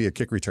just going to be a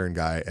kick return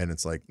guy. And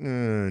it's like,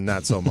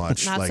 not so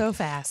much. Not like, so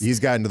fast. He's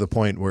gotten to the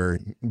point where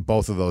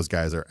both of those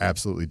guys are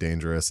absolutely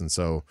dangerous. And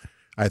so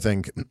I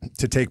think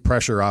to take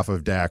pressure off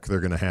of Dak, they're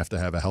going to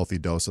have a healthy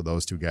dose of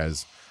those two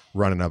guys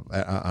running up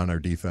on our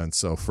defense.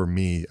 So for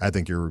me, I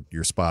think you're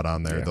spot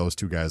on there. Yeah. Those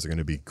two guys are going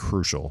to be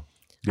crucial.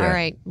 Yeah. All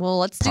right. Well,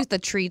 let's do the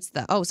treats,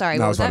 though. Oh, sorry.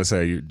 No, I was about to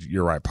say,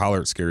 you're right.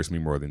 Pollard scares me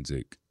more than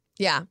Zeke.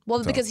 Yeah,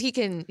 well, because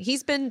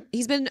he's been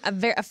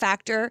a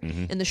factor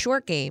in the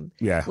short game,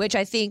 which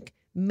I think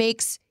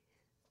makes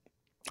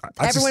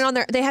everyone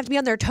on they have to be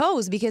on their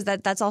toes, because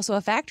that's also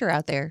a factor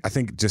out there. I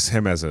think just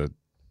him as a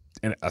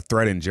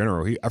threat in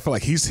general. I feel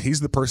like he's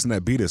the person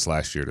that beat us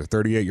last year, the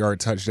 38-yard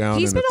touchdown.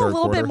 He's been a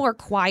little bit more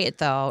quiet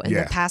though in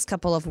the past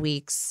couple of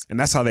weeks, and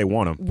that's how they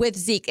want him. With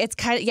Zeke, it's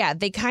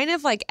they kind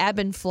of like ebb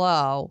and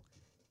flow,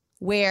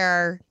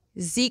 where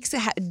Zeke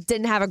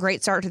didn't have a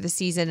great start to the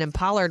season, and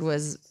Pollard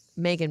was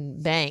making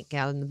bank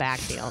out in the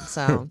backfield.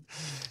 So,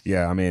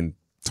 yeah, I mean,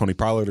 Tony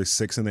Pollard is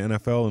 6th in the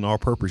NFL in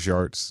all-purpose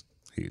yards.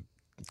 He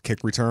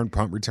kick return,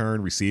 punt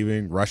return,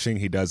 receiving, rushing.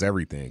 He does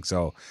everything.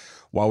 So,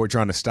 while we're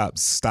trying to stop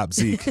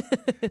Zeke,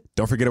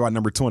 don't forget about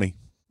number 20.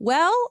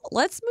 Well,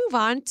 let's move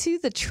on to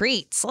the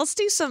treats. Let's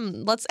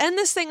end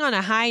this thing on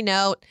a high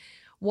note.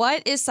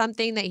 What is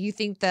something that you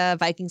think the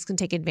Vikings can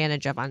take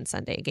advantage of on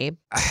Sunday, Gabe?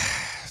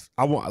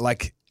 I want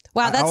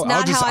Wow, that's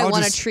not how I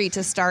want a treat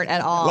to start at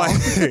all.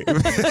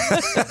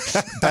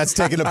 That's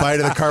taking a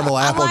bite of the caramel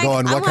apple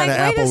what kind of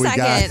apple we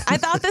got? I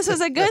thought this was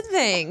a good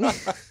thing. I'm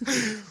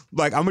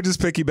going to just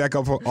piggyback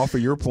off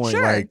of your point.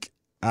 Sure. Like,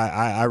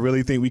 I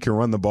really think we can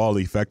run the ball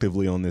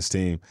effectively on this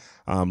team.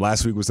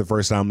 Last week was the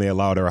first time they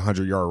allowed a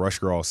 100-yard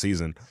rusher all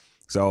season.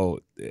 So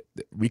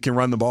we can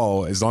run the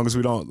ball as long as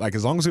we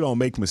don't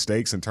make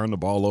mistakes and turn the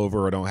ball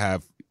over or don't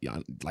have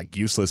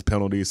useless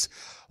penalties.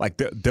 Like,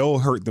 they'll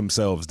hurt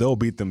themselves. They'll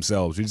beat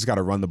themselves. You just got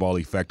to run the ball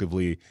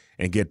effectively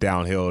and get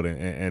downhill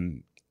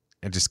and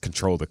just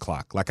control the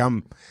clock. Like,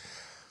 I'm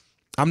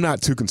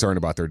not too concerned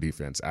about their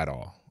defense at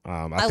all.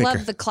 I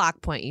love the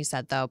clock point you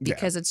said, though,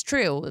 because it's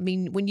true. I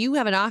mean, when you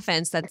have an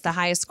offense that's the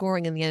highest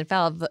scoring in the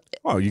NFL,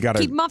 you got to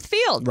keep them off the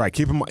field. Right,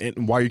 keep them.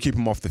 While you keep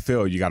them off the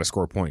field, you got to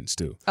score points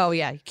too. Oh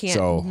yeah, you can't.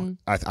 So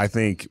I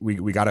think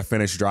we got to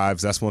finish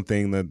drives. That's one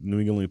thing the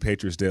New England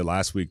Patriots did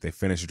last week. They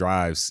finished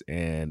drives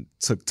and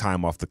took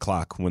time off the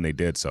clock when they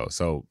did so.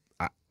 So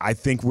I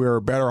think we're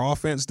a better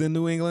offense than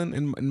New England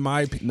in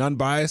my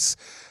non-bias.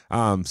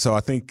 So I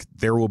think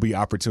there will be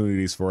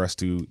opportunities for us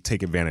to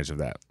take advantage of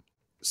that.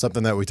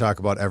 Something that we talk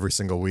about every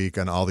single week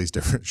on all these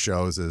different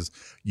shows is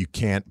you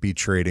can't be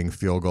trading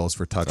field goals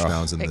for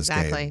touchdowns in this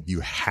game. You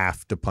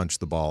have to punch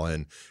the ball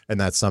in. And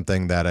that's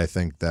something that I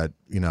think that,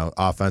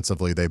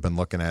 offensively they've been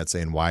looking at,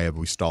 saying, why have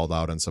we stalled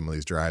out on some of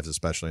these drives,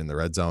 especially in the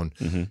red zone?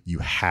 Mm-hmm. You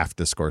have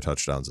to score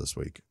touchdowns this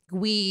week.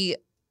 We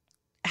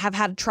have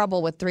had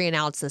trouble with 3 and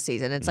outs this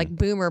season. It's like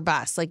boom or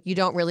bust. Like, you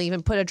don't really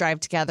even put a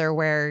drive together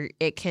where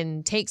it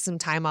can take some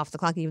time off the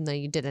clock, even though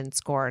you didn't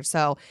score.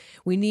 So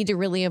we need to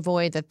really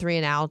avoid the 3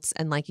 and outs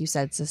and, like you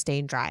said,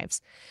 sustain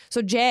drives.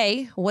 So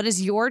Jay, what is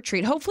your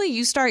treat? Hopefully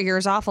you start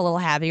yours off a little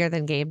happier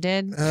than Gabe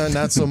did.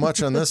 Not so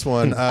much on this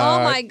one.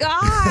 Oh my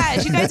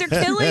gosh, you guys are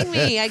killing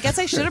me. I guess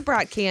I should have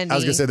brought candy. I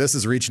was going to say, this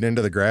is reaching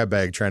into the grab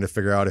bag trying to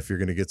figure out if you're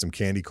going to get some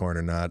candy corn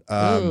or not.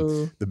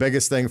 The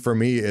biggest thing for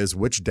me is,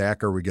 which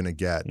Dak are we going to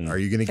get? Are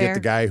you going to get the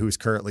guy who's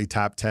currently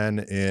top 10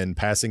 in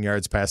passing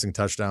yards, passing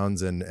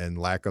touchdowns, and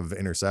lack of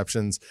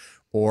interceptions?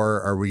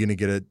 Or are we going to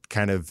get a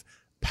kind of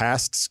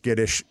past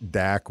skittish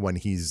Dak when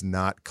he's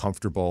not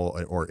comfortable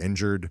or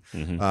injured?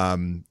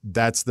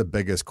 That's the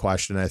biggest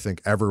question. I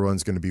think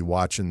everyone's going to be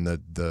watching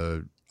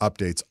the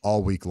updates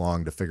all week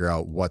long to figure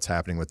out what's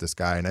happening with this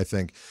guy. And I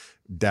think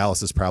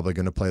Dallas is probably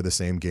going to play the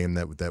same game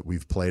that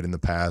we've played in the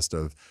past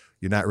of,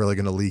 you're not really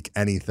going to leak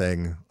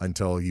anything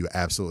until you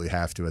absolutely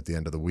have to at the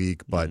end of the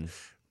week. But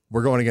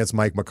we're going against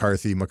Mike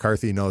McCarthy.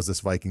 McCarthy knows this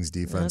Vikings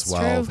defense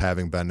well,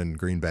 having been in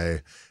Green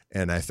Bay.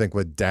 And I think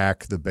with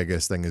Dak, the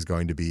biggest thing is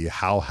going to be,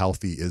 how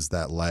healthy is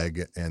that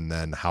leg? And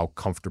then how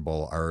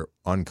comfortable or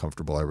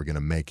uncomfortable are we going to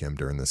make him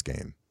during this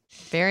game?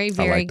 Very,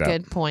 very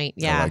good point.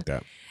 Yeah. I like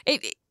that.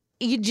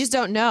 You just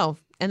don't know.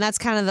 And that's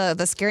kind of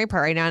the scary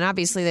part right now. And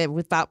obviously that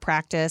without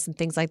practice and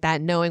things like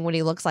that, knowing what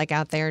he looks like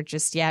out there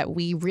just yet,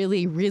 we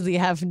really, really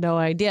have no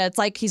idea. It's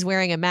like he's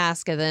wearing a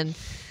mask and then,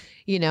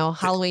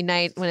 Halloween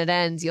night when it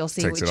ends, you'll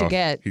see what you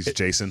get. He's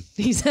Jason.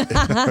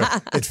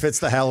 It fits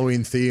the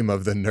Halloween theme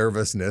of the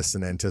nervousness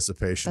and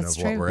anticipation That's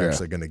of what true. we're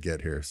actually going to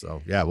get here.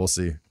 So, yeah, we'll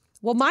see.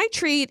 Well, my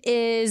treat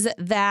is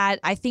that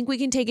I think we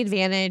can take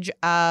advantage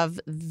of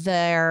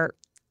their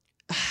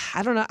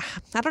I don't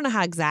know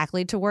how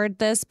exactly to word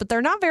this, but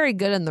they're not very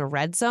good in the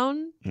red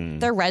zone.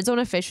 Their red zone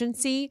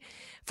efficiency,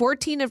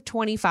 14 of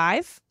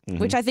 25,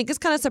 which I think is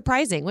kind of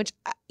surprising, which,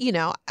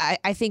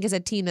 I think as a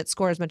team that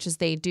scores as much as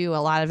they do, a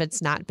lot of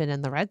it's not been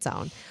in the red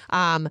zone.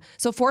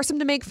 So force them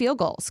to make field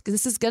goals, because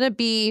this is going to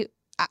be,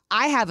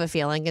 I have a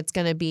feeling it's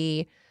going to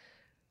be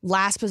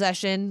last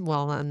possession.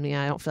 Well, I mean,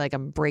 I don't feel like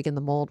I'm breaking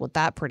the mold with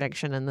that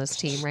prediction in this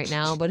team right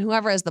now, but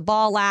whoever has the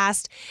ball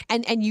last,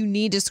 and you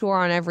need to score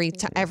on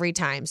every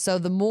time. So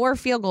the more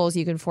field goals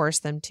you can force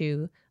them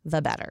to,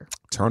 the better.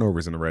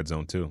 Turnovers in the red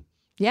zone too.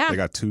 Yeah. They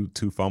got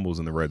two fumbles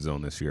in the red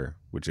zone this year,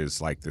 which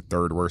is like the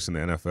third worst in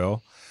the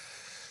NFL.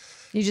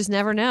 You just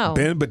never know.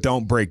 Bend but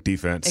don't break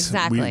defense.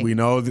 Exactly. We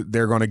know that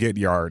they're going to get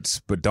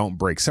yards, but don't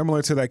break.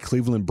 Similar to that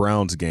Cleveland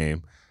Browns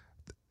game.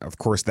 Of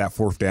course, that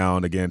fourth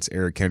down against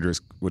Eric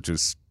Kendricks, which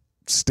is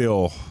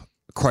still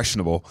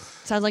questionable.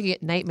 Sounds like you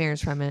get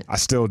nightmares from it. I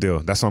still do.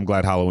 That's why I'm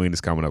glad Halloween is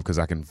coming up, because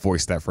I can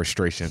voice that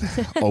frustration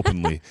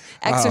openly.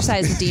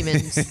 Exercise the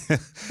demons.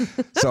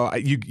 So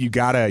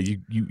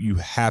you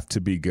have to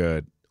be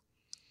good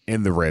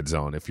in the red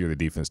zone if you're the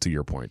defense, to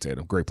your point,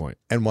 Tatum. Great point.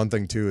 And one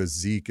thing, too, is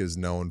Zeke is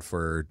known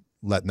for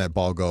letting that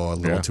ball go a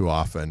little too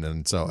often.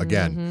 And so,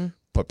 again,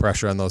 put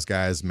pressure on those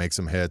guys, make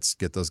some hits,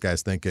 get those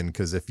guys thinking,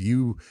 because if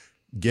you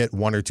get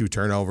one or two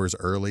turnovers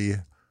early,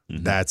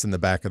 that's in the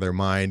back of their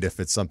mind. If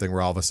it's something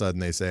where all of a sudden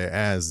they say,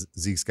 as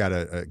Zeke's got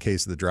a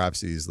case of the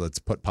dropsies, let's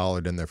put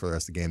Pollard in there for the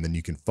rest of the game, then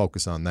you can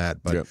focus on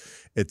that. But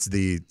it's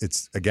the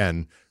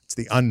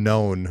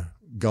unknown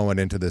going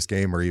into this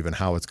game, or even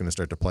how it's going to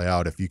start to play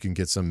out. If you can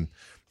get some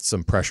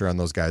pressure on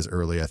those guys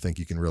early, I think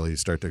you can really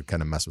start to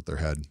kind of mess with their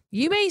head.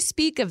 You may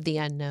speak of the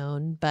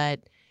unknown,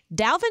 but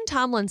Dalvin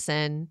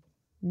Tomlinson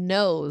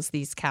knows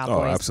these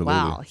Cowboys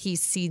well.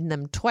 He's seen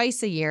them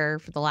twice a year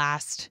for the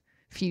last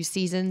few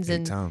seasons.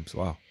 8 times.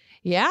 Wow.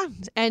 Yeah.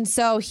 And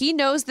so he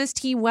knows this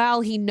team well.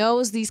 He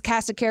knows these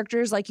cast of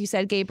characters. Like you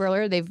said, Gabe,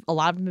 earlier, a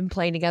lot of them been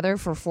playing together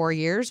for 4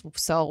 years.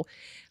 So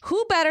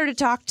who better to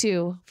talk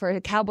to for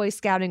a Cowboys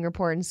scouting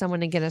report and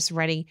someone to get us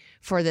ready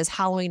for this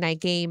Halloween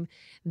night game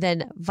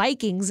than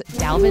Vikings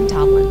Dalvin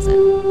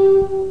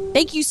Tomlinson?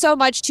 Thank you so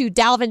much to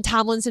Dalvin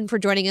Tomlinson for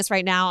joining us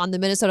right now on the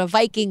Minnesota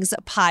Vikings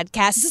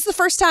podcast. Is this the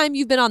first time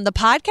you've been on the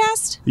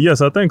podcast?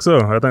 Yes, I think so.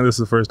 I think this is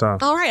the first time.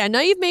 All right. I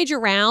know you've made your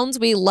rounds.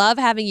 We love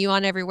having you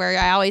on everywhere.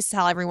 I always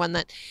tell everyone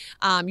that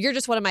you're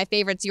just one of my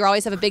favorites. You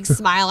always have a big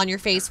smile on your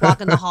face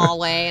walking the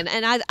hallway,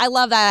 and I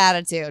love that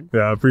attitude.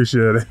 Yeah, I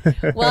appreciate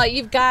it. Well,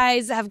 you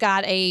guys have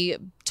got a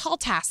tall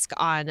task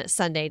on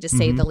Sunday, to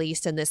say the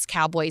least, in this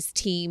Cowboys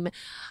team.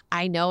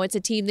 I know it's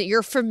a team that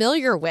you're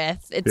familiar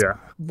with. It's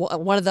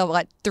one of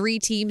the 3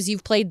 teams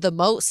you've played the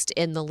most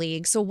in the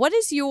league. So what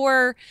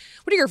are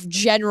your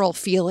general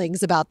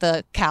feelings about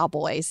the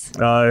Cowboys?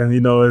 I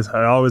always know it's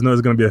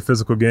going to be a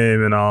physical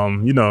game, and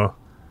I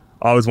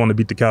always want to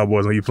beat the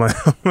Cowboys when you play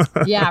them.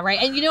 Yeah, right.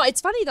 And it's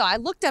funny though, I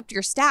looked up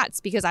your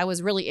stats because I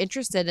was really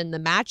interested in the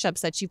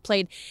matchups that you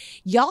played.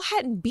 Y'all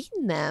hadn't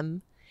beaten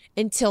them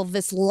until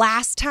this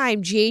last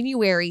time,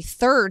 January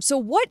 3rd. So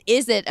what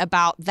is it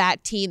about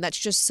that team that's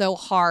just so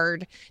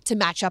hard to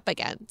match up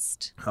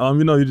against?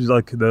 You just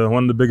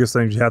one of the biggest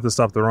things, you have to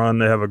stop the run.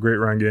 They have a great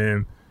run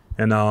game.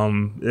 And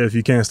if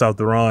you can't stop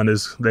the run,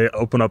 they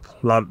open up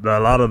a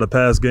lot of the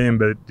pass game,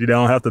 but you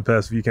don't have to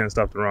pass if you can't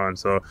stop the run.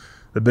 So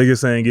the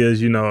biggest thing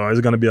is,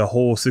 it's going to be a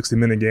whole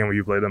 60-minute game when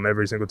you play them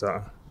every single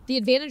time. The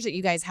advantage that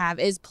you guys have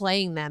is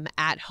playing them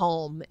at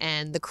home,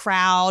 and the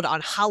crowd on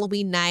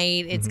Halloween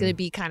night, it's going to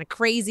be kind of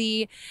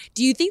crazy.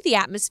 Do you think the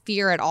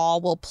atmosphere at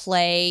all will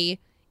play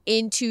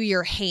into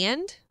your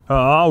hand? I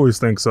always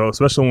think so,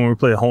 especially when we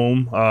play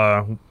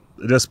home.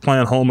 Just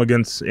playing home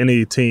against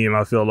any team,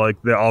 I feel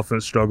like their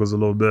offense struggles a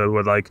little bit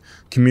with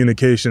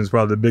communication is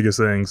probably the biggest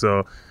thing.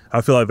 So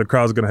I feel like the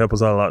crowd's going to help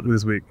us out a lot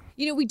this week.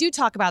 We do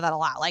talk about that a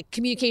lot, like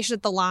communication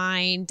at the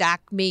line,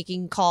 Dak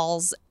making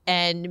calls,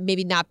 and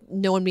maybe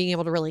no one being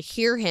able to really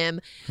hear him.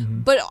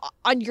 But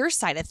on your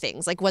side of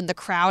things, like when the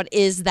crowd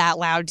is that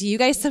loud, do you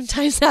guys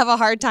sometimes have a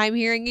hard time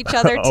hearing each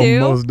other too?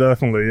 Most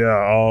definitely,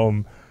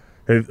 yeah.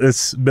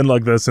 It's been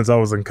like that since I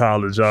was in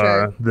college.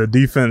 Sure. The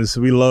defense,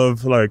 we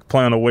love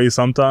playing away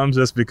sometimes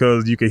just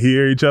because you can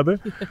hear each other.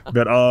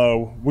 But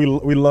we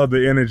love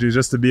the energy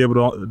just to be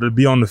able to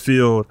be on the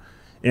field,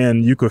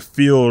 and you could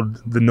feel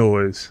the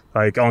noise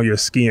on your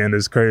skin.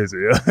 Is crazy.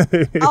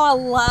 Oh, I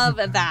love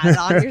that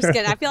on your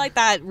skin. I feel like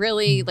that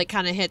really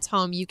kind of hits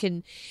home. You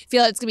can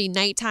feel it's gonna be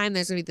nighttime.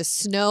 There's gonna be the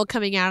snow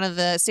coming out of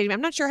the stadium.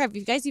 I'm not sure, have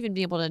you guys even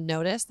been able to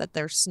notice that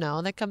there's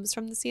snow that comes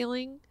from the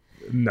ceiling?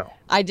 No.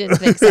 I didn't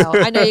think so.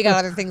 I know you got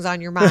other things on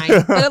your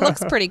mind, but it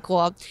looks pretty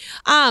cool.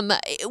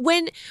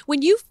 When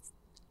you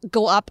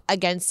go up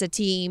against a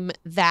team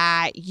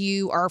that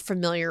you are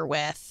familiar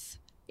with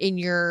in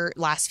your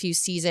last few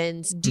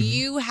seasons, do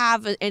you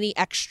have any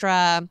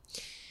extra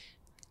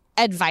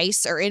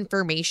advice or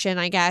information,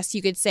 I guess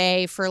you could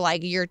say, for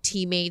like your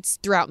teammates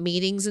throughout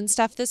meetings and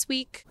stuff this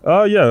week?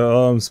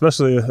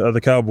 Especially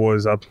the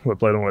Cowboys. I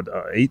played them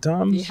 8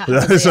 times. Yeah,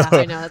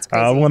 I know, that's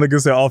crazy. I went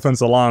against the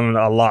offensive line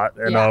a lot,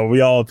 and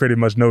we all pretty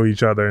much know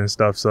each other and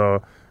stuff.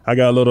 So I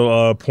got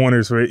little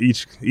pointers for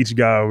each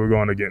guy we're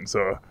going against.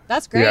 So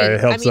that's great. Yeah, it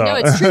helps out. No,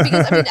 it's true,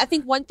 because I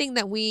think one thing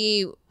that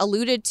we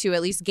alluded to,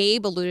 at least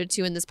Gabe alluded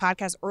to in this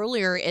podcast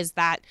earlier, is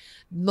that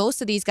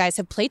most of these guys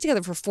have played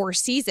together for 4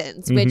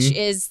 seasons, which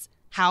is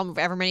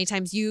however many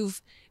times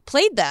you've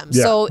played them.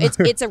 Yeah. So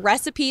it's a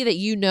recipe that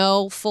you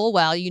know full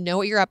well. You know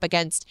what you're up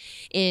against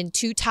in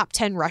 2 top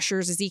 10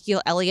 rushers,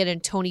 Ezekiel Elliott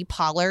and Tony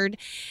Pollard.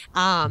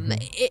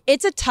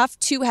 It's a tough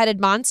 2-headed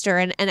monster.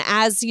 And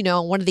as you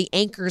know, one of the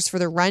anchors for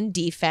the run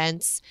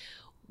defense,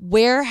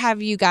 where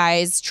have you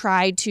guys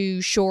tried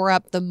to shore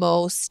up the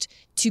most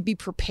to be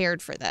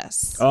prepared for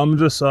this?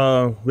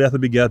 We have to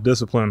be gap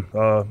disciplined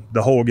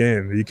the whole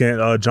game. You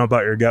can't jump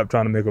out your gap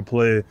trying to make a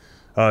play.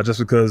 Just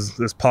because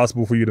it's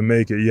possible for you to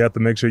make it. You have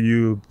to make sure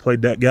you play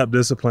that gap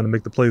discipline and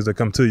make the plays that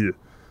come to you.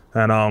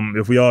 And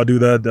if we all do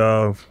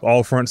that,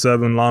 all front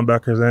 7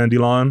 linebackers and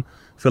D-line,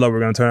 I feel like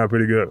we're going to turn out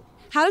pretty good.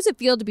 How does it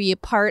feel to be a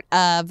part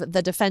of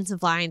the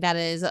defensive line that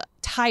is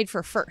tied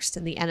for first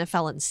in the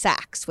NFL in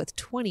sacks with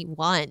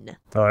 21?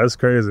 Oh, that's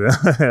crazy.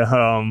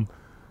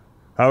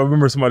 I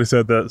remember somebody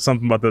said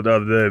something about that the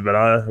other day, but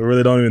I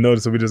really don't even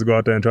notice it. We just go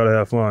out there and try to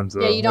have fun.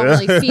 So. Yeah, you don't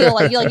really feel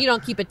like you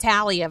don't keep a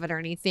tally of it or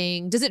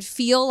anything. Does it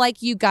feel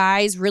like you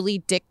guys really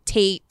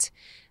dictate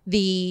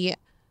the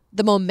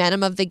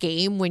momentum of the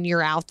game when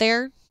you're out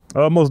there?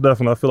 Most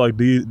definitely. I feel like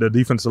the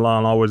defensive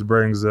line always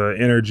brings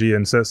energy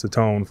and sets the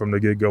tone from the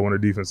get-go when the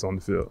defense is on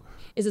the field.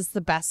 Is this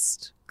the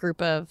best group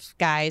of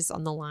guys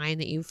on the line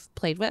that you've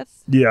played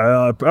with?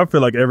 Yeah, I feel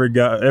like every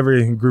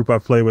group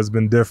I've played with has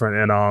been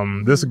different,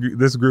 and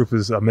this group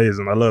is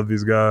amazing. I love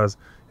these guys,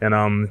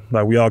 and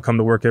like we all come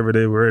to work every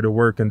day. We're ready to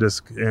work and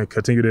just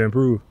continue to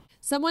improve.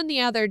 Someone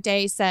the other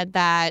day said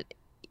that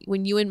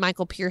when you and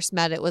Michael Pierce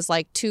met, it was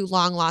like 2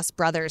 long-lost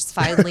brothers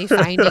finally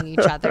finding each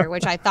other,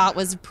 which I thought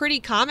was pretty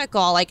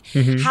comical. Like,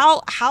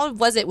 how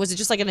was it? Was it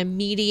just like an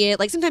immediate,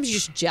 like sometimes you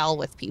just gel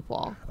with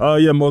people?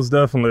 Yeah, most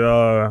definitely.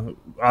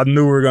 I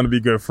knew we were going to be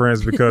good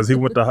friends because he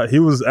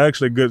was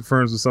actually good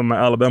friends with some of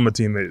my Alabama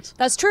teammates.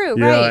 That's true,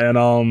 yeah, right?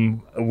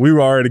 And we were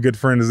already good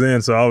friends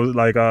then, so I was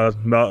like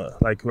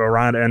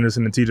Ryan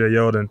Anderson and TJ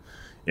Yeldon,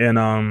 and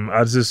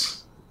I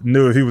just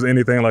knew if he was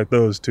anything like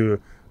those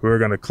two, we were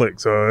going to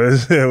click. So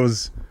it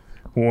was.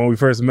 When we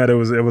first met, it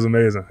was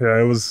amazing.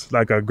 Yeah, it was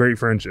like a great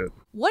friendship.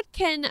 What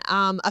can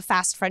a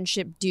fast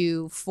friendship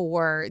do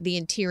for the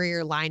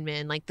interior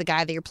lineman, like the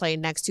guy that you're playing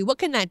next to? What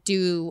can that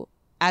do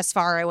as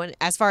far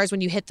as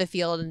when you hit the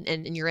field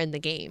and you're in the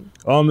game?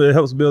 It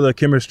helps build that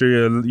chemistry.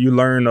 You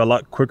learn a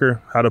lot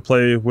quicker how to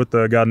play with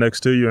the guy next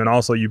to you, and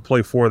also you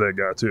play for that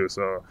guy too.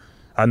 So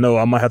I know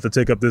I might have to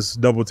take up this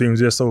double teams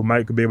just so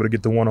Mike could be able to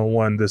get the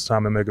one-on-one this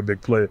time and make a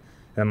big play.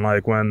 And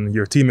like when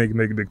your teammate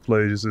make a big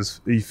play,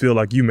 you feel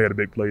like you made a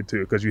big play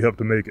too because you helped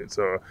to make it.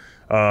 So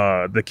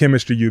the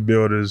chemistry you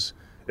build is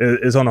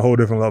on a whole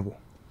different level.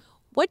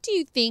 What do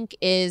you think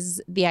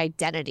is the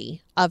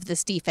identity of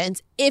this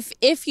defense,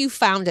 if you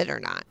found it or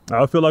not?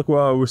 I feel like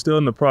we're still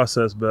in the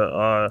process,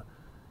 but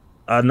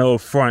I know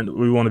up front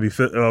we want to be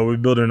we're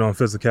building on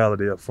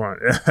physicality up front.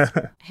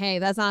 Hey,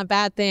 that's not a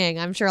bad thing.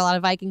 I'm sure a lot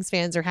of Vikings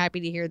fans are happy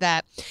to hear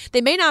that.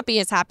 They may not be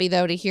as happy,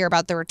 though, to hear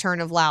about the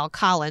return of La'el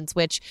Collins,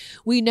 which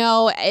we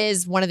know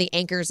is one of the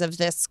anchors of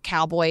this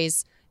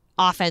Cowboys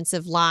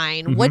offensive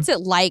line. What's it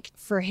like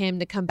for him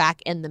to come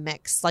back in the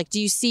mix? Like, do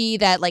you see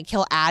that like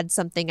he'll add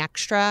something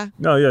extra?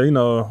 No, yeah,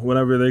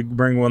 whenever they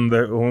bring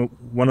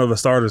one of the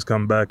starters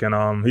come back,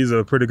 and he's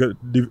a pretty good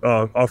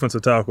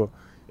offensive tackle.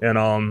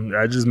 And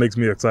it just makes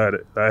me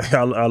excited.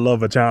 I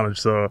love a challenge.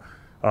 So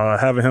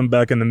having him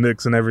back in the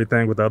mix and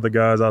everything with the other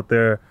guys out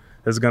there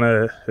is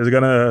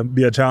gonna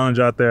be a challenge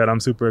out there, and I'm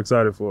super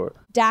excited for it.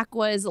 Dak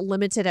was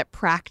limited at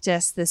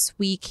practice this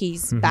week.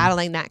 He's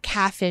battling that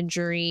calf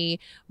injury,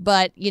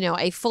 but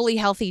a fully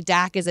healthy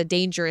Dak is a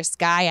dangerous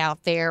guy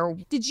out there.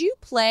 Did you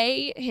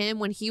play him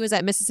when he was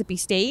at Mississippi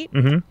State?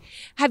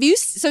 Have you?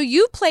 So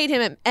you played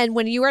him, and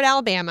when you were at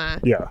Alabama,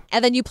 yeah,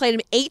 and then you played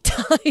him 8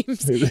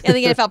 times in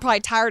the NFL. Probably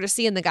tired of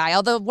seeing the guy.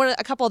 Although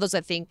a couple of those,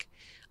 I think.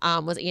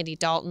 Was Andy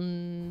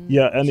Dalton?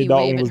 Yeah, Andy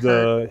Dalton was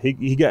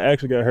he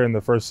actually got hurt in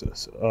the first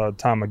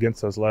time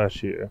against us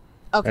last year.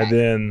 Okay. And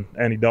then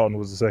Andy Dalton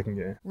was the second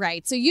game.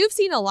 Right. So you've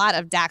seen a lot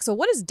of Dak. So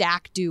what does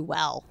Dak do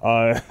well?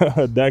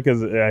 Dak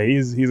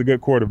is he's a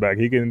good quarterback.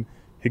 He can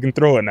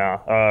throw it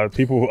now.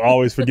 People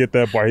always forget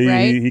that part.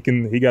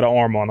 He got an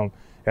arm on him,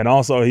 and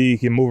also he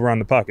can move around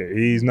the pocket.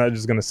 He's not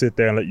just gonna sit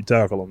there and let you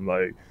tackle him.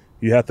 Like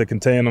you have to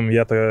contain him. You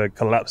have to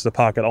collapse the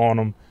pocket on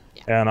him.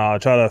 And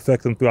try to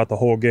affect him throughout the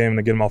whole game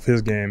to get him off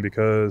his game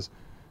because,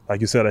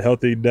 like you said, a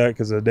healthy Dak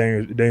is a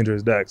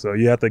dangerous Dak. So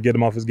you have to get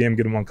him off his game,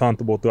 get him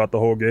uncomfortable throughout the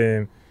whole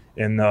game,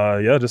 And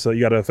just you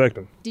got to affect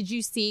him. Did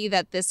you see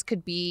that this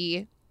could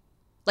be,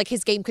 like,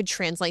 his game could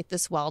translate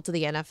this well to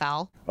the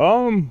NFL?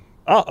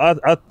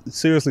 I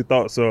seriously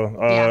thought so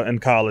Yeah. in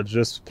college,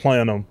 just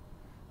playing him.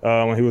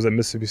 When he was at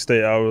Mississippi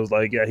State, I was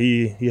like, yeah,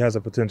 he has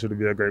a potential to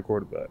be a great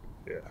quarterback.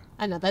 Yeah.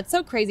 I know, that's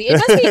so crazy. It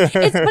must be,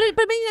 but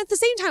I mean, at the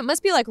same time, it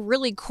must be like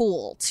really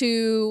cool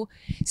to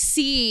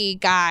see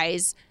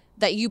guys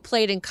that you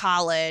played in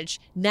college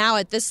now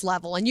at this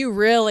level, and you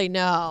really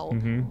know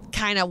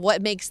kind of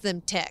what makes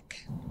them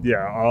tick.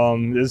 Yeah,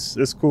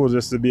 it's cool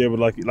just to be able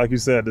to, like you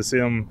said, to see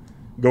him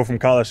go from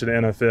college to the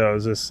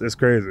NFL. It's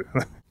crazy.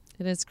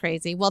 It is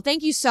crazy. Well,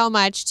 thank you so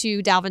much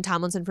to Dalvin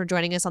Tomlinson for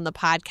joining us on the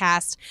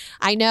podcast.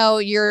 I know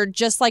you're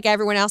just like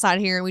everyone else out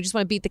here, and we just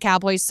want to beat the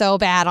Cowboys so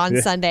bad on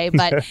Sunday,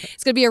 but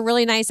it's going to be a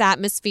really nice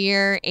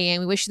atmosphere,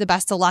 and we wish you the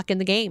best of luck in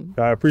the game.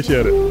 I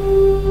appreciate it.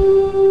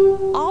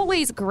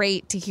 Always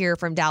great to hear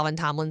from Dalvin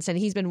Tomlinson.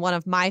 He's been one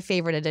of my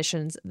favorite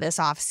additions this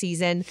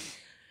offseason.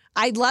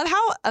 I love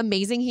how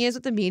amazing he is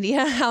with the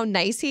media, how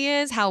nice he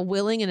is, how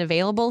willing and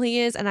available he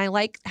is. And I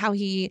like how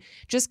he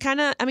just kind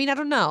of, I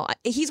don't know.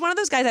 He's one of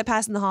those guys that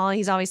pass in the hall and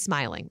he's always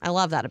smiling. I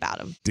love that about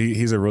him.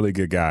 He's a really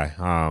good guy.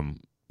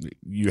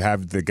 You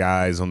have the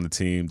guys on the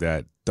team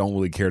that don't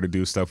really care to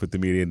do stuff with the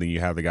media, and then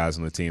you have the guys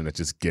on the team that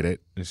just get it.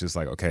 It's just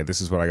like, okay,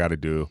 this is what I got to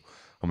do.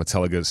 I'm going to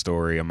tell a good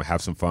story. I'm going to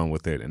have some fun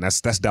with it. And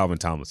that's Dalvin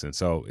Tomlinson.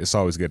 So it's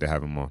always good to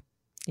have him on.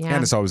 Yeah.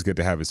 And it's always good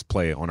to have his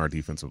play on our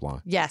defensive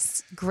line.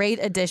 Yes, great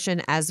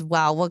addition as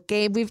well. Well,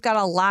 Gabe, we've got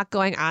a lot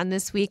going on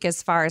this week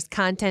as far as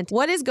content.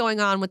 What is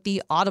going on with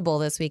the Audible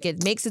this week?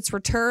 It makes its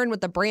return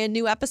with a brand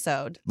new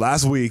episode.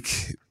 Last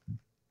week,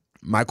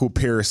 Michael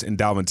Pierce and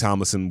Dalvin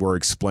Tomlinson were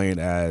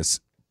explained as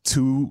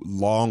two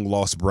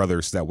long-lost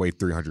brothers that weigh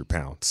 300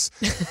 pounds.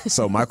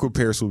 So Michael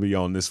Pierce will be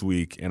on this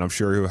week, and I'm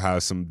sure he'll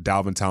have some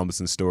Dalvin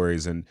Tomlinson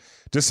stories and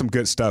just some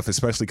good stuff,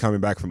 especially coming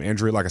back from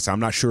injury. Like I said,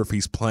 I'm not sure if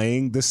he's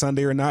playing this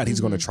Sunday or not.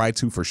 He's going to try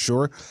to for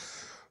sure.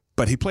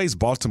 But he plays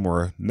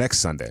Baltimore next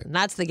Sunday. And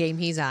that's the game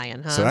he's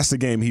eyeing, huh? So that's the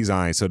game he's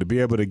eyeing. So to be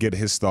able to get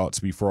his thoughts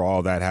before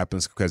all that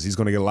happens, because he's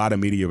going to get a lot of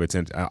media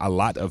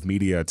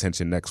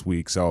attention next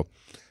week. So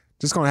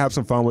just going to have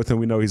some fun with him.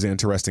 We know he's an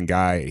interesting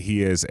guy.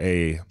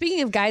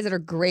 Speaking of guys that are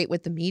great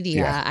with the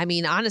media,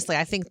 Yeah. Honestly,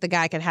 I think the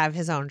guy could have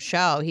his own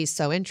show. He's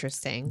so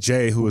interesting.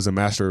 Jay, who is a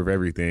master of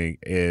everything,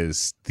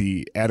 is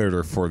the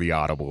editor for the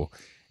Audible.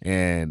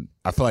 And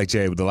I feel like,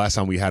 Jay, the last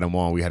time we had him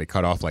on, we had to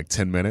cut off like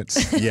 10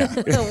 minutes. Yeah.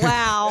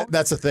 Wow.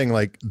 That's the thing.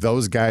 Like,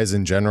 those guys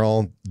in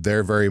general,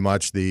 they're very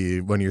much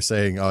when you're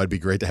saying, oh, it'd be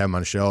great to have him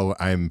on a show,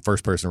 I'm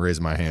first person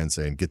raising my hand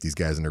saying, get these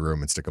guys in the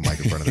room and stick a mic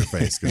in front of their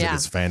face, because Yeah.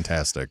 it's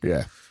fantastic.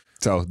 Yeah.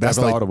 So that's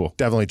the Audible.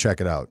 Definitely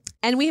check it out.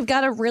 And we've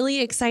got a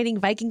really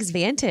exciting Vikings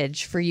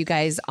Vantage for you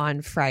guys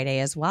on Friday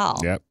as well.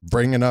 Yep.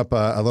 Bringing up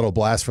a little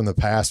blast from the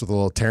past with a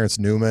little Terrence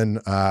Newman,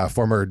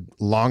 former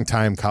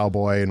longtime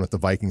Cowboy and with the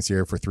Vikings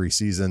here for 3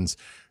 seasons.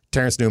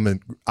 Terrence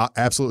Newman,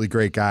 absolutely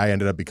great guy,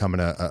 ended up becoming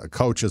a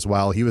coach as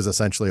well. He was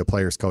essentially a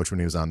player's coach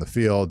when he was on the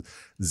field.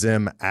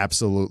 Zim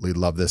absolutely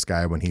loved this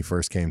guy when he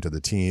first came to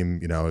the team.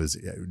 Is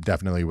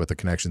definitely with the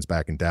connections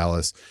back in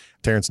Dallas.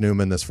 Terrence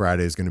Newman this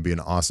Friday is going to be an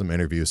awesome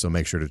interview, so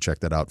make sure to check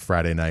that out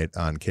Friday night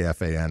on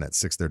KFAN at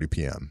 6:30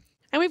 p.m.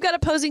 And we've got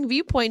opposing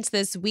viewpoints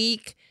this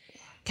week.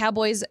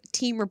 Cowboys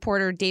team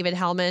reporter David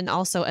Hellman,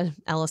 also an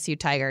LSU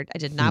Tiger. I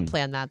did not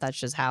plan that. That's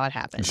just how it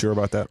happened. You sure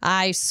about that?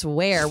 I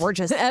swear, we're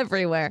just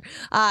everywhere.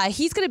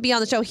 He's going to be on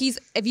the show.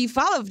 If you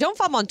don't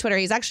follow him on Twitter,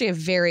 he's actually a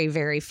very,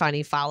 very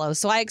funny follow.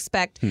 So I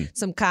expect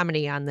some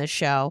comedy on this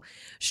show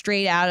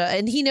straight out.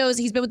 And he knows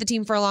he's been with the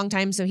team for a long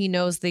time, so he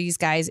knows these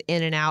guys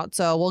in and out.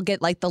 So we'll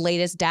get like the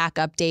latest Dak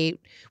update,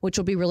 which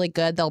will be really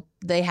good.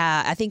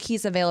 I think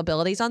his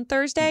availability is on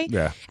Thursday.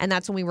 Yeah. And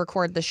that's when we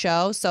record the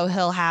show. So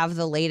he'll have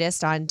the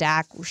latest on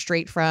Dak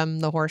straight from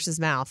the horse's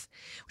mouth,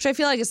 which I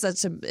feel like is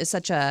that's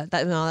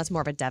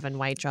more of a Devin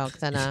White joke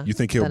than a. You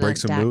think he'll break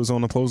some Dak. news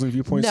on opposing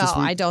viewpoints No, this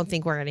week? I don't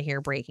think we're going to hear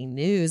breaking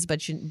news,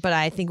 but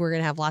I think we're going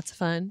to have lots of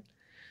fun.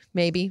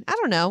 Maybe. I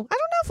don't know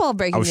if I'll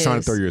break news. I was trying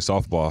to throw you a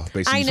softball.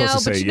 Basically, I know,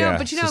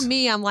 but yeah.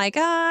 me, I'm like,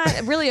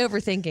 really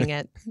overthinking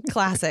it.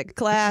 Classic.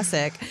 No,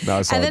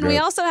 it's all And then we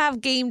good. also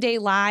have Game Day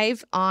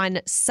Live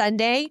on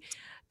Sunday.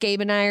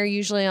 Gabe and I are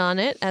usually on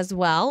it as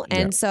well.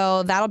 And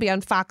so that'll be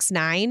on Fox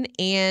 9.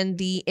 And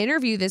the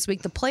interview this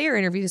week, the player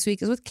interview this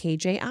week, is with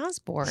KJ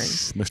Osborne.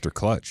 Mr.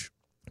 Clutch.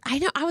 I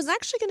know. I was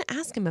actually going to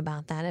ask him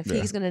about that,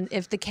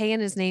 if the K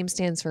in his name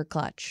stands for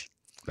Clutch.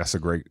 That's a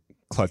great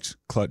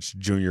Clutch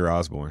Junior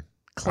Osborne.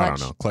 I don't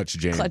know. Clutch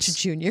James. Clutch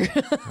Jr.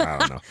 I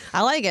don't know.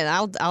 I like it.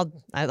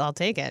 I'll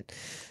take it.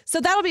 So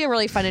that'll be a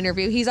really fun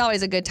interview. He's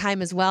always a good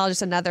time as well.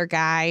 Just another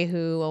guy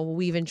who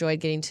we've enjoyed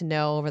getting to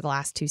know over the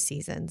last 2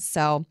 seasons.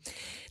 So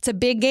it's a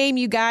big game,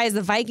 you guys.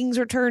 The Vikings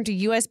return to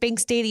US Bank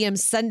Stadium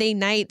Sunday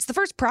night. It's the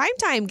first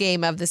primetime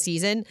game of the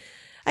season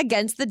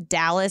against the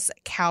Dallas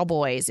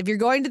Cowboys. If you're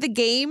going to the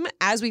game,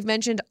 as we've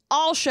mentioned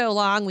all show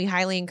long, we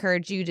highly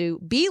encourage you to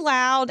be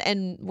loud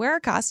and wear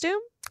a costume.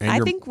 I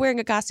think wearing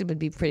a costume would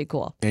be pretty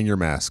cool. And your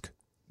mask.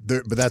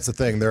 But that's the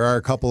thing. There are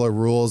a couple of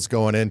rules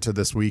going into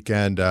this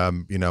weekend.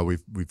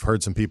 We've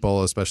heard some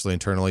people, especially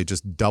internally,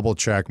 just double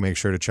check. Make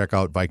sure to check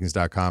out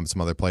Vikings.com and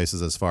some other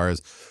places as far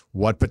as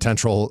what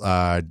potential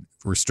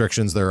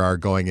restrictions there are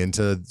going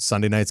into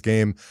Sunday night's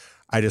game.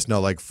 I just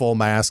know like full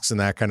masks and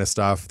that kind of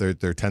stuff.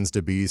 There tends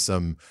to be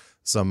some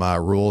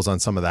rules on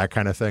some of that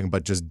kind of thing,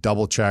 but just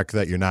double check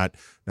that you're not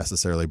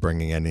necessarily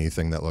bringing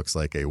anything that looks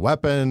like a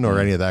weapon or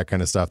any of that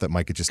kind of stuff that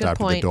might get you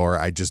stopped at the door.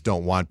 I just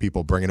don't want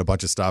people bringing a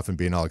bunch of stuff and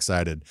being all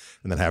excited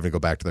and then having to go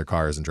back to their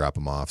cars and drop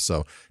them off.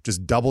 So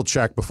just double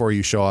check before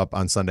you show up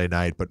on Sunday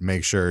night, but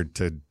make sure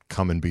to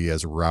come and be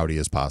as rowdy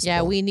as possible.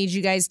 Yeah, we need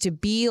you guys to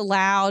be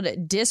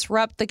loud,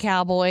 disrupt the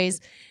Cowboys,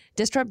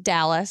 disrupt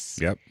Dallas.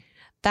 Yep.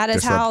 That is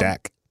disrupt how...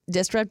 Dak.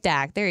 Disrupt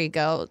Dak. There you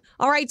go.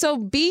 All right, so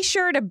be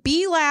sure to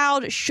be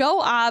loud, show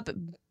up.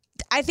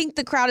 I think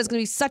the crowd is going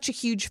to be such a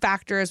huge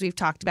factor, as we've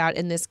talked about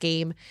in this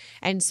game.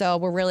 And so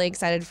we're really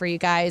excited for you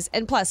guys.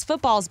 And plus,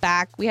 football's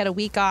back. We had a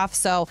week off.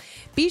 So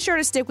be sure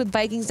to stick with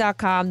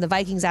Vikings.com, the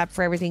Vikings app,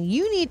 for everything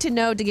you need to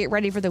know to get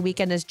ready for the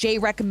weekend, as Jay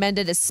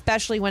recommended,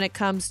 especially when it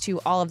comes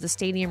to all of the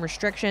stadium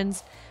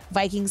restrictions.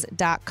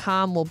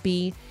 Vikings.com will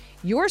be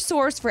your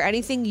source for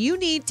anything you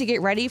need to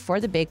get ready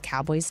for the big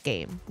Cowboys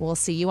game. We'll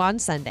see you on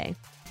Sunday.